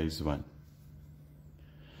theta is 1.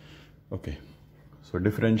 Okay, so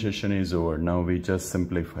differentiation is over. Now we just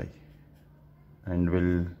simplify, and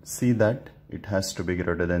we'll see that it has to be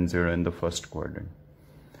greater than 0 in the first quadrant.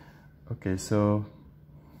 Okay, so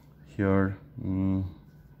here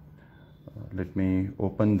let me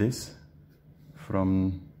open this.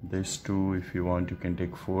 From this 2, if you want, you can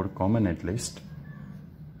take 4 common at least.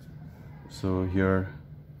 So here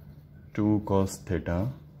 2 cos theta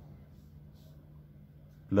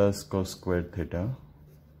plus cos square theta,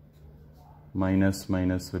 minus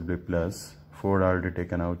minus will be plus, 4 are already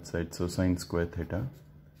taken outside, so sine square theta,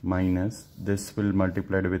 minus this will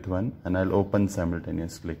multiplied with 1, and I'll open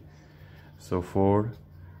simultaneously. So 4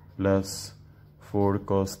 plus 4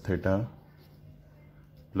 cos theta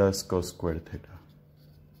plus cos square theta.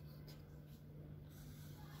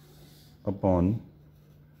 upon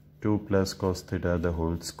 2 plus cos theta the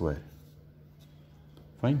whole square.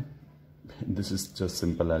 Fine. This is just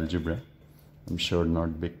simple algebra. I'm sure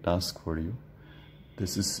not big task for you.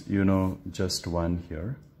 This is, you know, just 1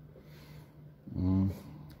 here.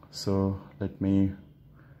 So let me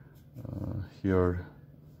here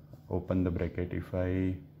open the bracket. If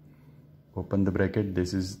I open the bracket,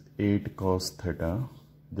 this is 8 cos theta,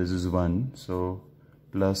 this is 1, so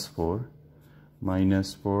plus 4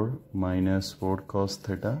 minus 4 cos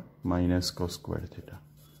theta minus cos square theta,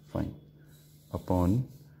 fine, upon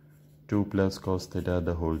 2 plus cos theta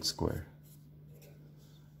the whole square.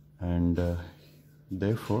 And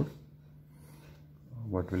therefore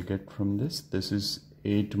what we'll get from this is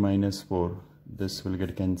 8 minus 4, this will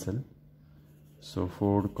get cancelled, so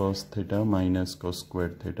 4 cos theta minus cos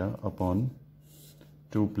square theta upon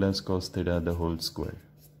 2 plus cos theta the whole square.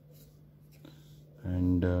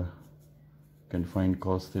 And can find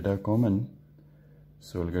cos theta common,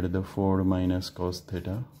 so we'll get the 4 minus cos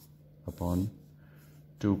theta upon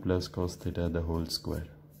 2 plus cos theta the whole square.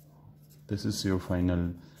 This is your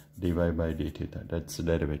final dy by d theta, that's the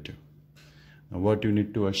derivative. Now what you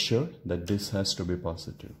need to assure that this has to be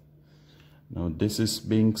positive. Now this is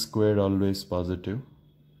being squared always positive.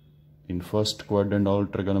 In first quadrant all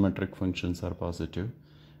trigonometric functions are positive.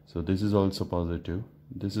 So this is also positive.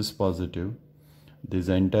 This is positive. This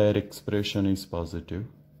entire expression is positive.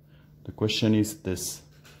 The question is this.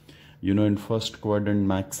 You know, in first quadrant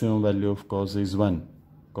maximum value of cos is 1.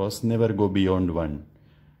 Cos never go beyond 1.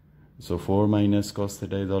 So 4 minus cos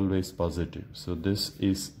theta is always positive. So this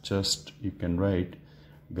is just, you can write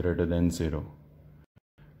greater than 0.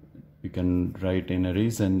 You can write in a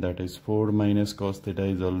reason that is 4 minus cos theta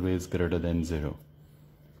is always greater than 0.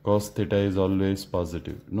 Cos theta is always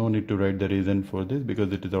positive. No need to write the reason for this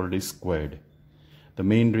because it is already squared. The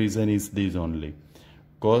main reason is this only.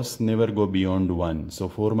 Cos never go beyond 1. So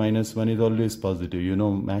 4 minus 1 is always positive. You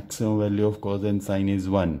know, maximum value of cos and sine is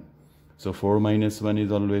 1. So 4 minus 1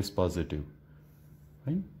 is always positive.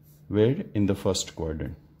 Right? Where? In the first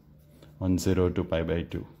quadrant. On 0 to pi by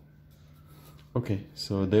 2. Okay,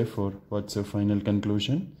 so therefore, what's your final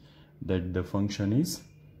conclusion? That the function is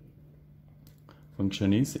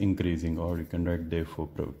increasing, or you can write therefore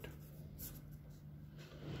proved.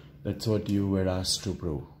 That's what you were asked to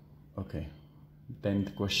prove. Okay,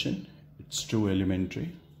 10th question. It's too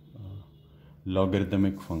elementary.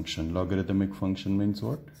 Logarithmic function. Logarithmic function means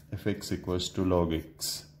what? Fx equals to log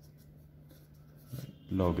x.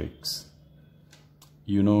 Log x.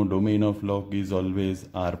 You know, domain of log is always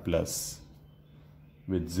r plus.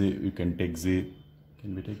 With z, you can take z.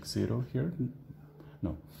 Can we take 0 here?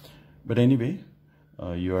 No. But anyway,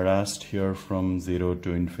 you are asked here from 0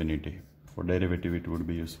 to infinity. For derivative, it would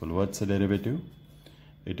be useful. What's the derivative?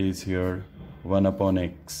 It is here 1 upon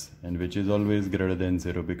x, and which is always greater than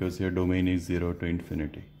 0 because here domain is 0 to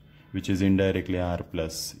infinity, which is indirectly r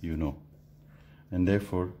plus, you know. And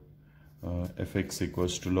therefore, fx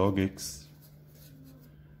equals to log x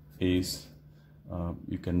is,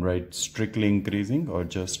 you can write strictly increasing or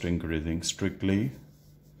just increasing. Strictly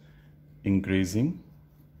increasing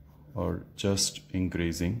or just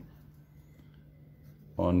increasing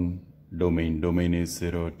on domain. Domain is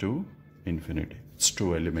 0 to infinity. It's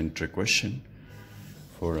too elementary question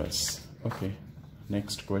for us. Okay,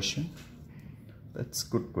 next question. That's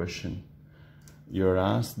good question. You're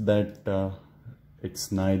asked that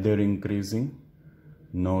it's neither increasing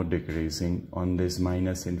nor decreasing on this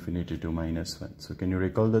minus infinity to minus 1. So can you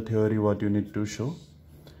recall the theory what you need to show?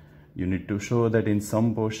 You need to show that in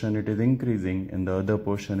some portion it is increasing, in the other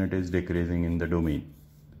portion it is decreasing in the domain.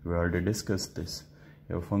 We already discussed this.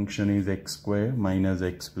 Your function is x square minus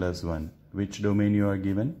x plus 1. Which domain you are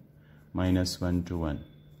given? Minus 1 to 1.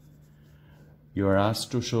 You are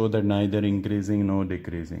asked to show that neither increasing nor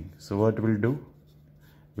decreasing. So what we'll do?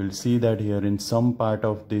 We'll see that here in some part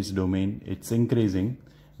of this domain it's increasing,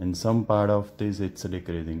 and some part of this it's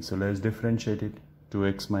decreasing. So let's differentiate it.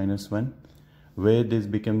 2x minus 1. Where this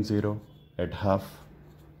becomes 0? At half.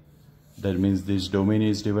 That means this domain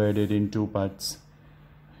is divided in two parts.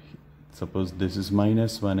 Suppose this is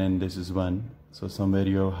minus 1 and this is 1. So somewhere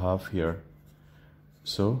you have half here.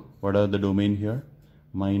 So what are the domain here?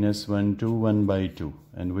 Minus 1 to 1 by 2.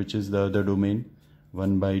 And which is the other domain?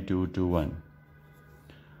 1 by 2 to 1.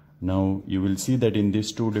 Now you will see that in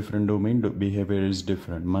these two different domain, behavior is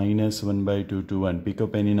different. Minus 1 by 2 to 1. Pick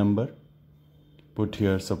up any number. Put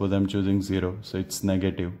here. Suppose I'm choosing 0. So it's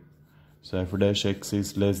negative. So f dash x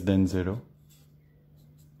is less than 0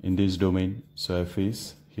 in this domain. So f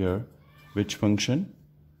is here. Which function?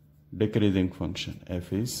 Decreasing function.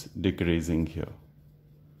 F is decreasing here.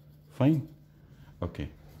 Fine. Okay.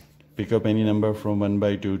 pick up any number from 1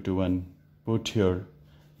 by 2 to 1, put here,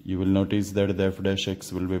 you will notice that the f dash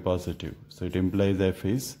x will be positive. So it implies f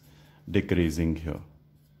is decreasing here.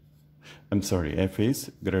 I'm sorry, f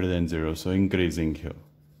is greater than 0, so increasing here.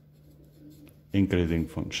 Increasing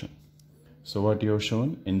function. So what you have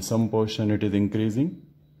shown, in some portion it is increasing,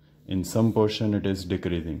 in some portion it is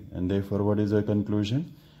decreasing, and therefore what is the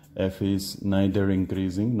conclusion? F is neither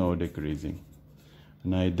increasing nor decreasing.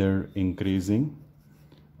 Neither increasing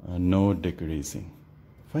nor decreasing.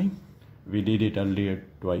 Fine. We did it earlier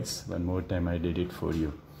twice. One more time I did it for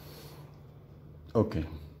you. Okay.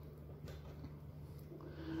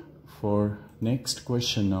 For next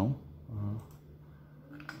question now,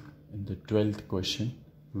 in the 12th question,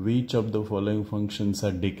 which of the following functions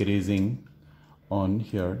are decreasing on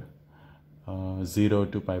here 0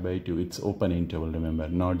 to pi by 2? It's open interval, remember,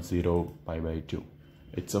 not 0 pi by 2.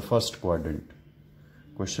 It's a first quadrant.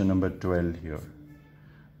 Question number 12 here.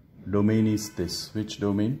 Domain is this. Which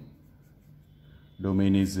domain?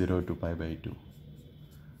 Domain is 0 to pi by 2.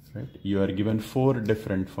 Right? You are given 4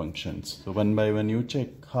 different functions. So one by one you check.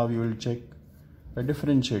 How you will check? By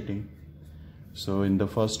differentiating. So in the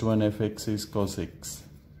first one, fx is cos x.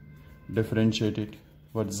 Differentiate it.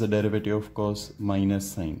 What is the derivative of cos?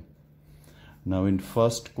 Minus sign. Now in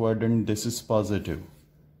first quadrant this is positive,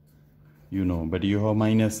 you know, but you have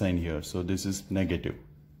minus sign here, so this is negative,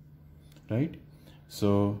 right?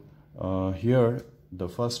 So here the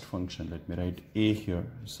first function, let me write a here.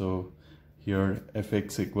 So here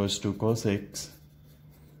fx equals to cos x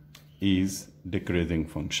is decreasing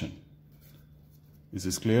function. Is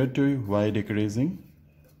this clear to you? Why decreasing?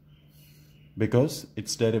 Because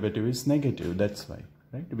its derivative is negative, that's why,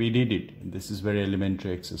 right? We did it. This is very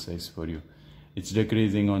elementary exercise for you. It's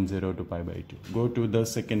decreasing on 0 to pi by 2. Go to the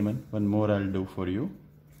second one. One more I'll do for you.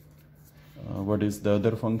 What is the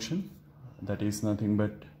other function? That is nothing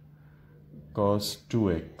but cos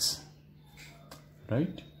 2x,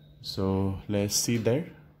 right? So let's see there.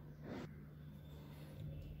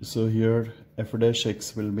 So here f dash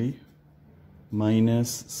x will be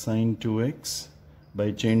minus sine 2x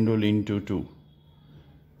by chain rule into 2.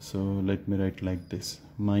 So let me write like this,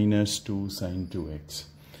 minus 2 sine 2x.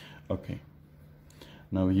 Okay.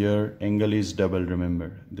 Now here angle is double,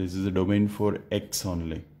 remember. This is a domain for x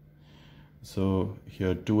only. So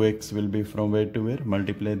here 2x will be from where to where?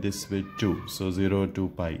 Multiply this with 2. So 0 to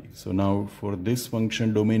pi. So now for this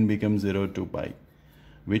function domain becomes 0 to pi.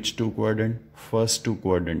 Which two quadrant? First two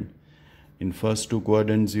quadrant. In first two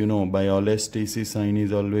quadrants, you know, by all STC sign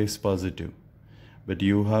is always positive. But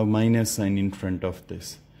you have minus sign in front of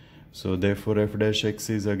this. So therefore f dash x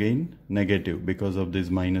is again negative because of this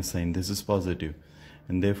minus sign. This is positive.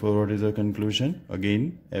 And therefore what is the conclusion?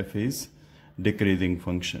 Again f is decreasing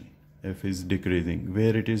function. F is decreasing.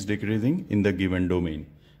 Where it is decreasing? In the given domain.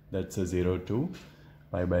 That's a 0 to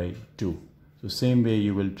pi by 2. So same way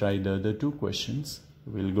you will try the other two questions.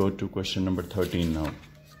 We'll go to question number 13 now.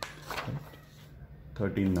 Right?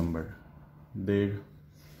 13 number. There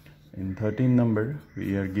in 13 number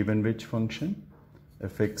we are given which function?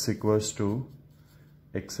 Fx equals to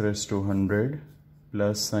x raised to 100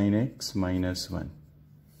 plus sin x minus 1.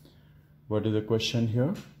 What is the question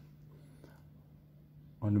here?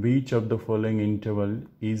 On which of the following interval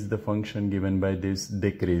is the function given by this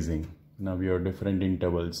decreasing? Now we have different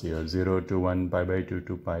intervals here, 0 to 1, pi by 2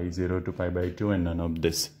 to pi, 0 to pi by 2, and none of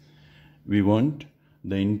this. We want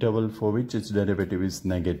the interval for which its derivative is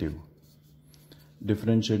negative.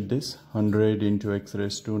 Differentiate this, 100 into x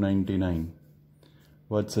raised to 99.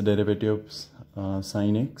 What's the derivative of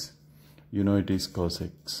sin x? You know it is cos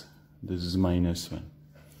x. This is minus 1.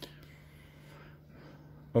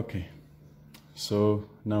 Okay. So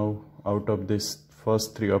now out of this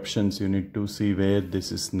first three options you need to see where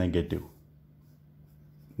this is negative.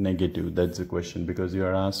 Negative, that's the question, because you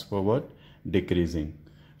are asked for what? Decreasing.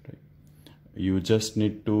 Right. You just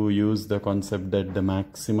need to use the concept that the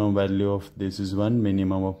maximum value of this is 1,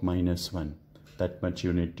 minimum of minus 1. That much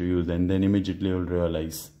you need to use, and then immediately you'll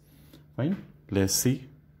realize. Fine. Let's see.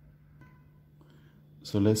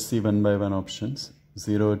 So let's see one by one options.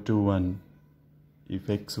 0 to 1. If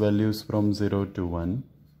x values from 0 to 1,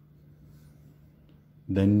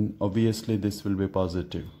 then obviously this will be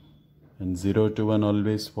positive. And 0 to 1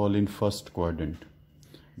 always fall in first quadrant,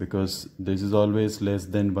 because this is always less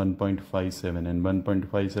than 1.57, and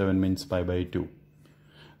 1.57 means pi by 2.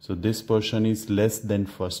 So this portion is less than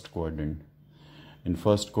first quadrant. In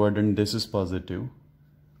first quadrant this is positive.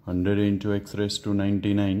 100 into x raised to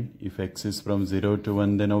 99. If x is from 0 to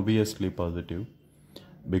 1, then obviously positive.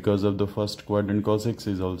 Because of the first quadrant, cos x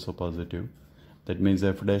is also positive. That means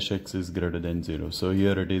f dash x is greater than 0. So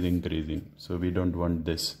here it is increasing. So we don't want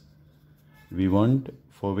this. We want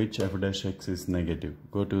for which f dash x is negative.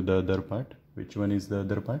 Go to the other part. Which one is the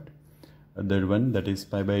other part? Other one, that is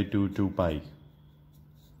pi by 2 to pi.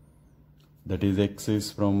 That is x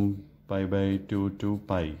is from pi by 2 to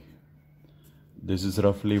pi. This is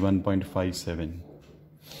roughly 1.57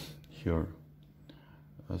 here.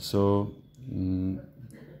 So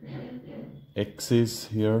x is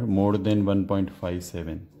here more than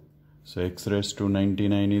 1.57. So x raised to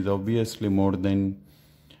 99 is obviously more than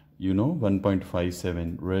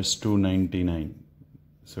 1.57 raised to 99.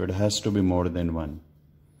 So it has to be more than 1.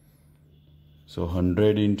 So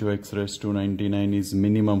 100 into x raised to 99 is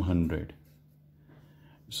minimum 100.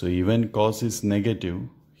 So even cos is negative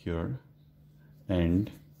here and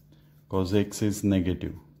cos x is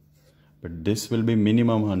negative. But this will be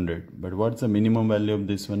minimum 100. But what's the minimum value of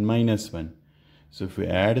this one? Minus 1. So if we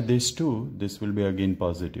add these two, this will be again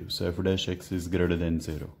positive. So f dash x is greater than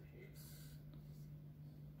 0.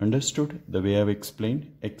 Understood? The way I've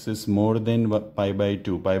explained, x is more than pi by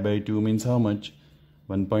 2. Pi by 2 means how much?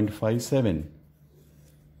 1.57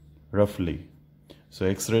 roughly. So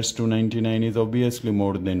x raised to 99 is obviously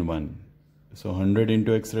more than 1. So 100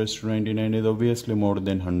 into x raised to 99 is obviously more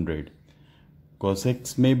than 100. Cos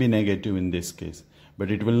x may be negative in this case, but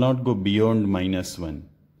it will not go beyond minus 1.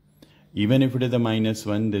 Even if it is a minus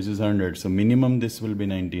 1, this is 100. So minimum this will be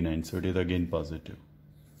 99. So it is again positive.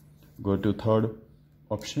 Go to third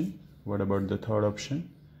option. What about the third option?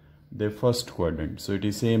 The first quadrant. So it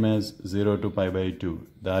is same as 0 to pi by 2.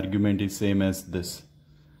 The argument is same as this.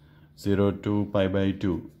 0 to pi by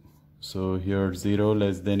 2. So here 0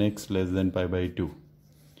 less than x less than pi by 2.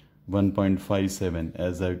 1.57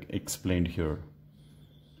 as I explained here.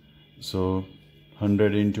 So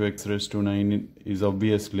 100 into x raised to 9 is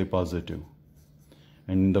obviously positive.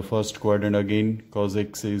 And in the first quadrant again cos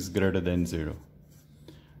x is greater than 0.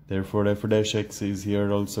 Therefore f dash x is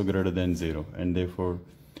here also greater than 0. And therefore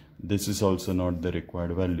this is also not the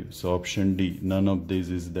required value. So option D, none of these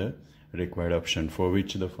is the required option for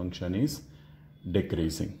which the function is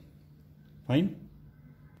decreasing. Fine.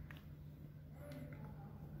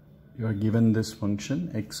 You are given this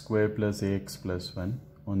function x square plus ax plus 1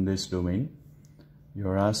 on this domain. You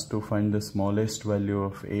are asked to find the smallest value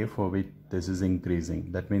of a for which this is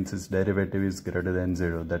increasing. That means its derivative is greater than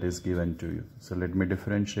 0. That is given to you. So let me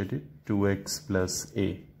differentiate it. 2x plus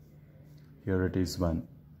a. Here it is 1.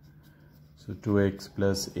 So 2x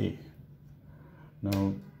plus a.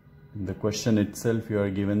 Now in the question itself you are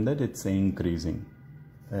given that it's increasing.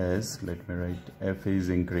 As, let me write, f is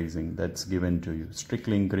increasing. That's given to you.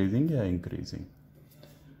 Strictly increasing, yeah, increasing.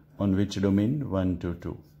 On which domain? 1 to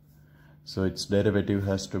 2. So its derivative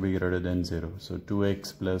has to be greater than 0. So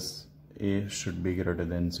 2x plus a should be greater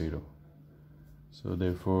than 0. So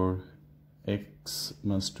therefore x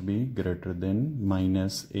must be greater than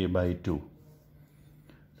minus a by 2.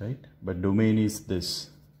 Right? But domain is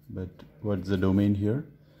this. But what's the domain here?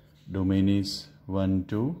 Domain is 1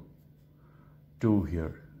 to 2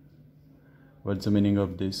 here. What's the meaning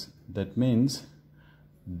of this? That means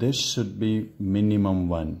this should be minimum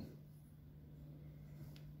 1.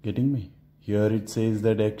 Getting me? Here it says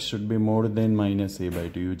that x should be more than minus a by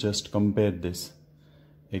 2. You just compare this.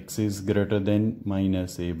 X is greater than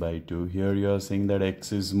minus a by 2. Here you are saying that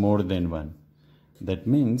x is more than 1. That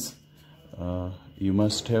means you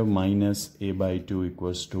must have minus a by 2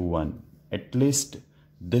 equals to 1. At least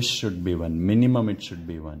this should be 1. Minimum it should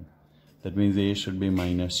be 1. That means a should be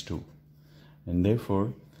minus 2. And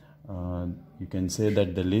therefore you can say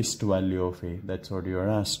that the least value of a, that's what you are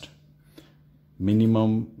asked.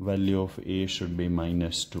 Minimum value of a should be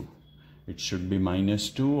minus 2. It should be minus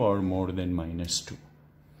 2 or more than minus 2.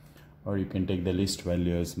 Or you can take the least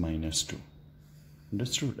value as minus 2.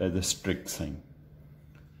 Understood? As a strict sign.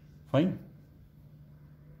 Fine.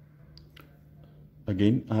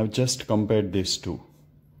 Again, I have just compared these two.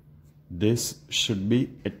 This should be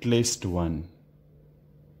at least 1.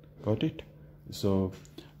 Got it? So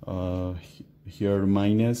here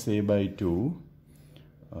minus a by 2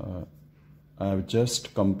 I have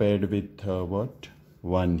just compared with what?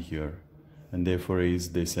 1 here, and therefore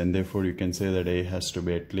is this, and therefore you can say that a has to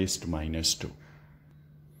be at least minus 2.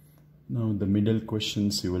 Now the middle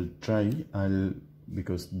questions you will try,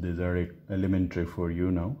 because these are elementary for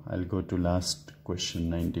you now, I'll go to last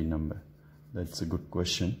question, 19 number. That's a good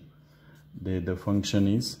question. The function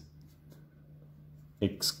is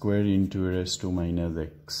x squared into e raised to minus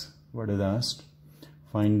x. What is asked?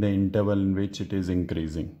 Find the interval in which it is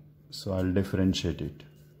increasing. So I'll differentiate it.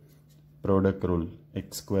 Product rule,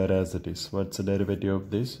 x square as it is. What's the derivative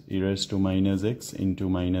of this? E raised to minus x into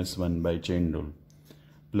minus 1 by chain rule.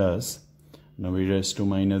 Plus, Now e raised to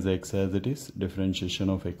minus x as it is, differentiation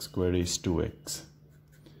of x squared is 2x.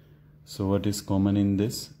 So what is common in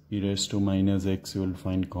this? E raised to minus x you will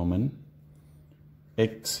find common,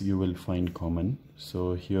 x you will find common.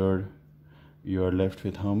 So here you are left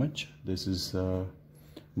with how much? This is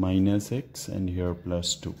minus x and here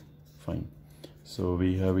plus 2. Fine. So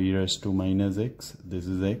we have e raised to minus x, this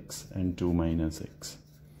is x and 2 minus x.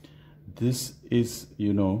 This is,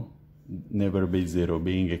 you know, never be 0,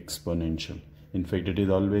 being exponential. In fact, it is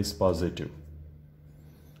always positive.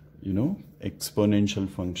 You know, exponential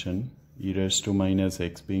function, e raised to minus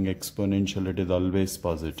x being exponential, it is always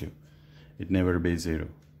positive. It never be 0.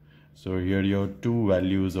 So here you have two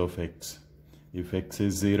values of x. If x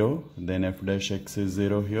is 0, then f dash x is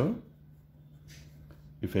 0 here.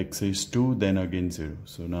 If x is 2, then again 0.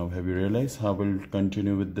 So now have you realized how we'll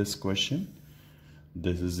continue with this question?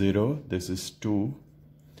 This is 0, this is 2.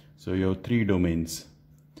 So you have three domains.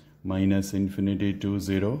 Minus infinity to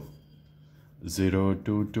 0, 0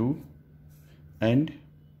 to 2, and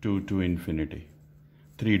 2 to infinity.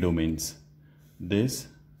 Three domains. This,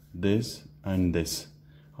 and this.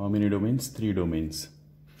 How many domains? Three domains.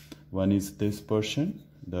 One is this portion,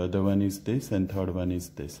 the other one is this, and third one is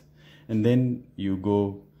this. And then you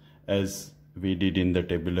go as we did in the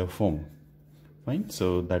tabular form. Fine,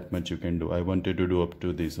 so that much you can do. I wanted to do up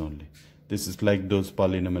to this only. This is like those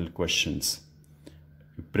polynomial questions.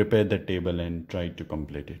 You prepare the table and try to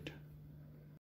complete it.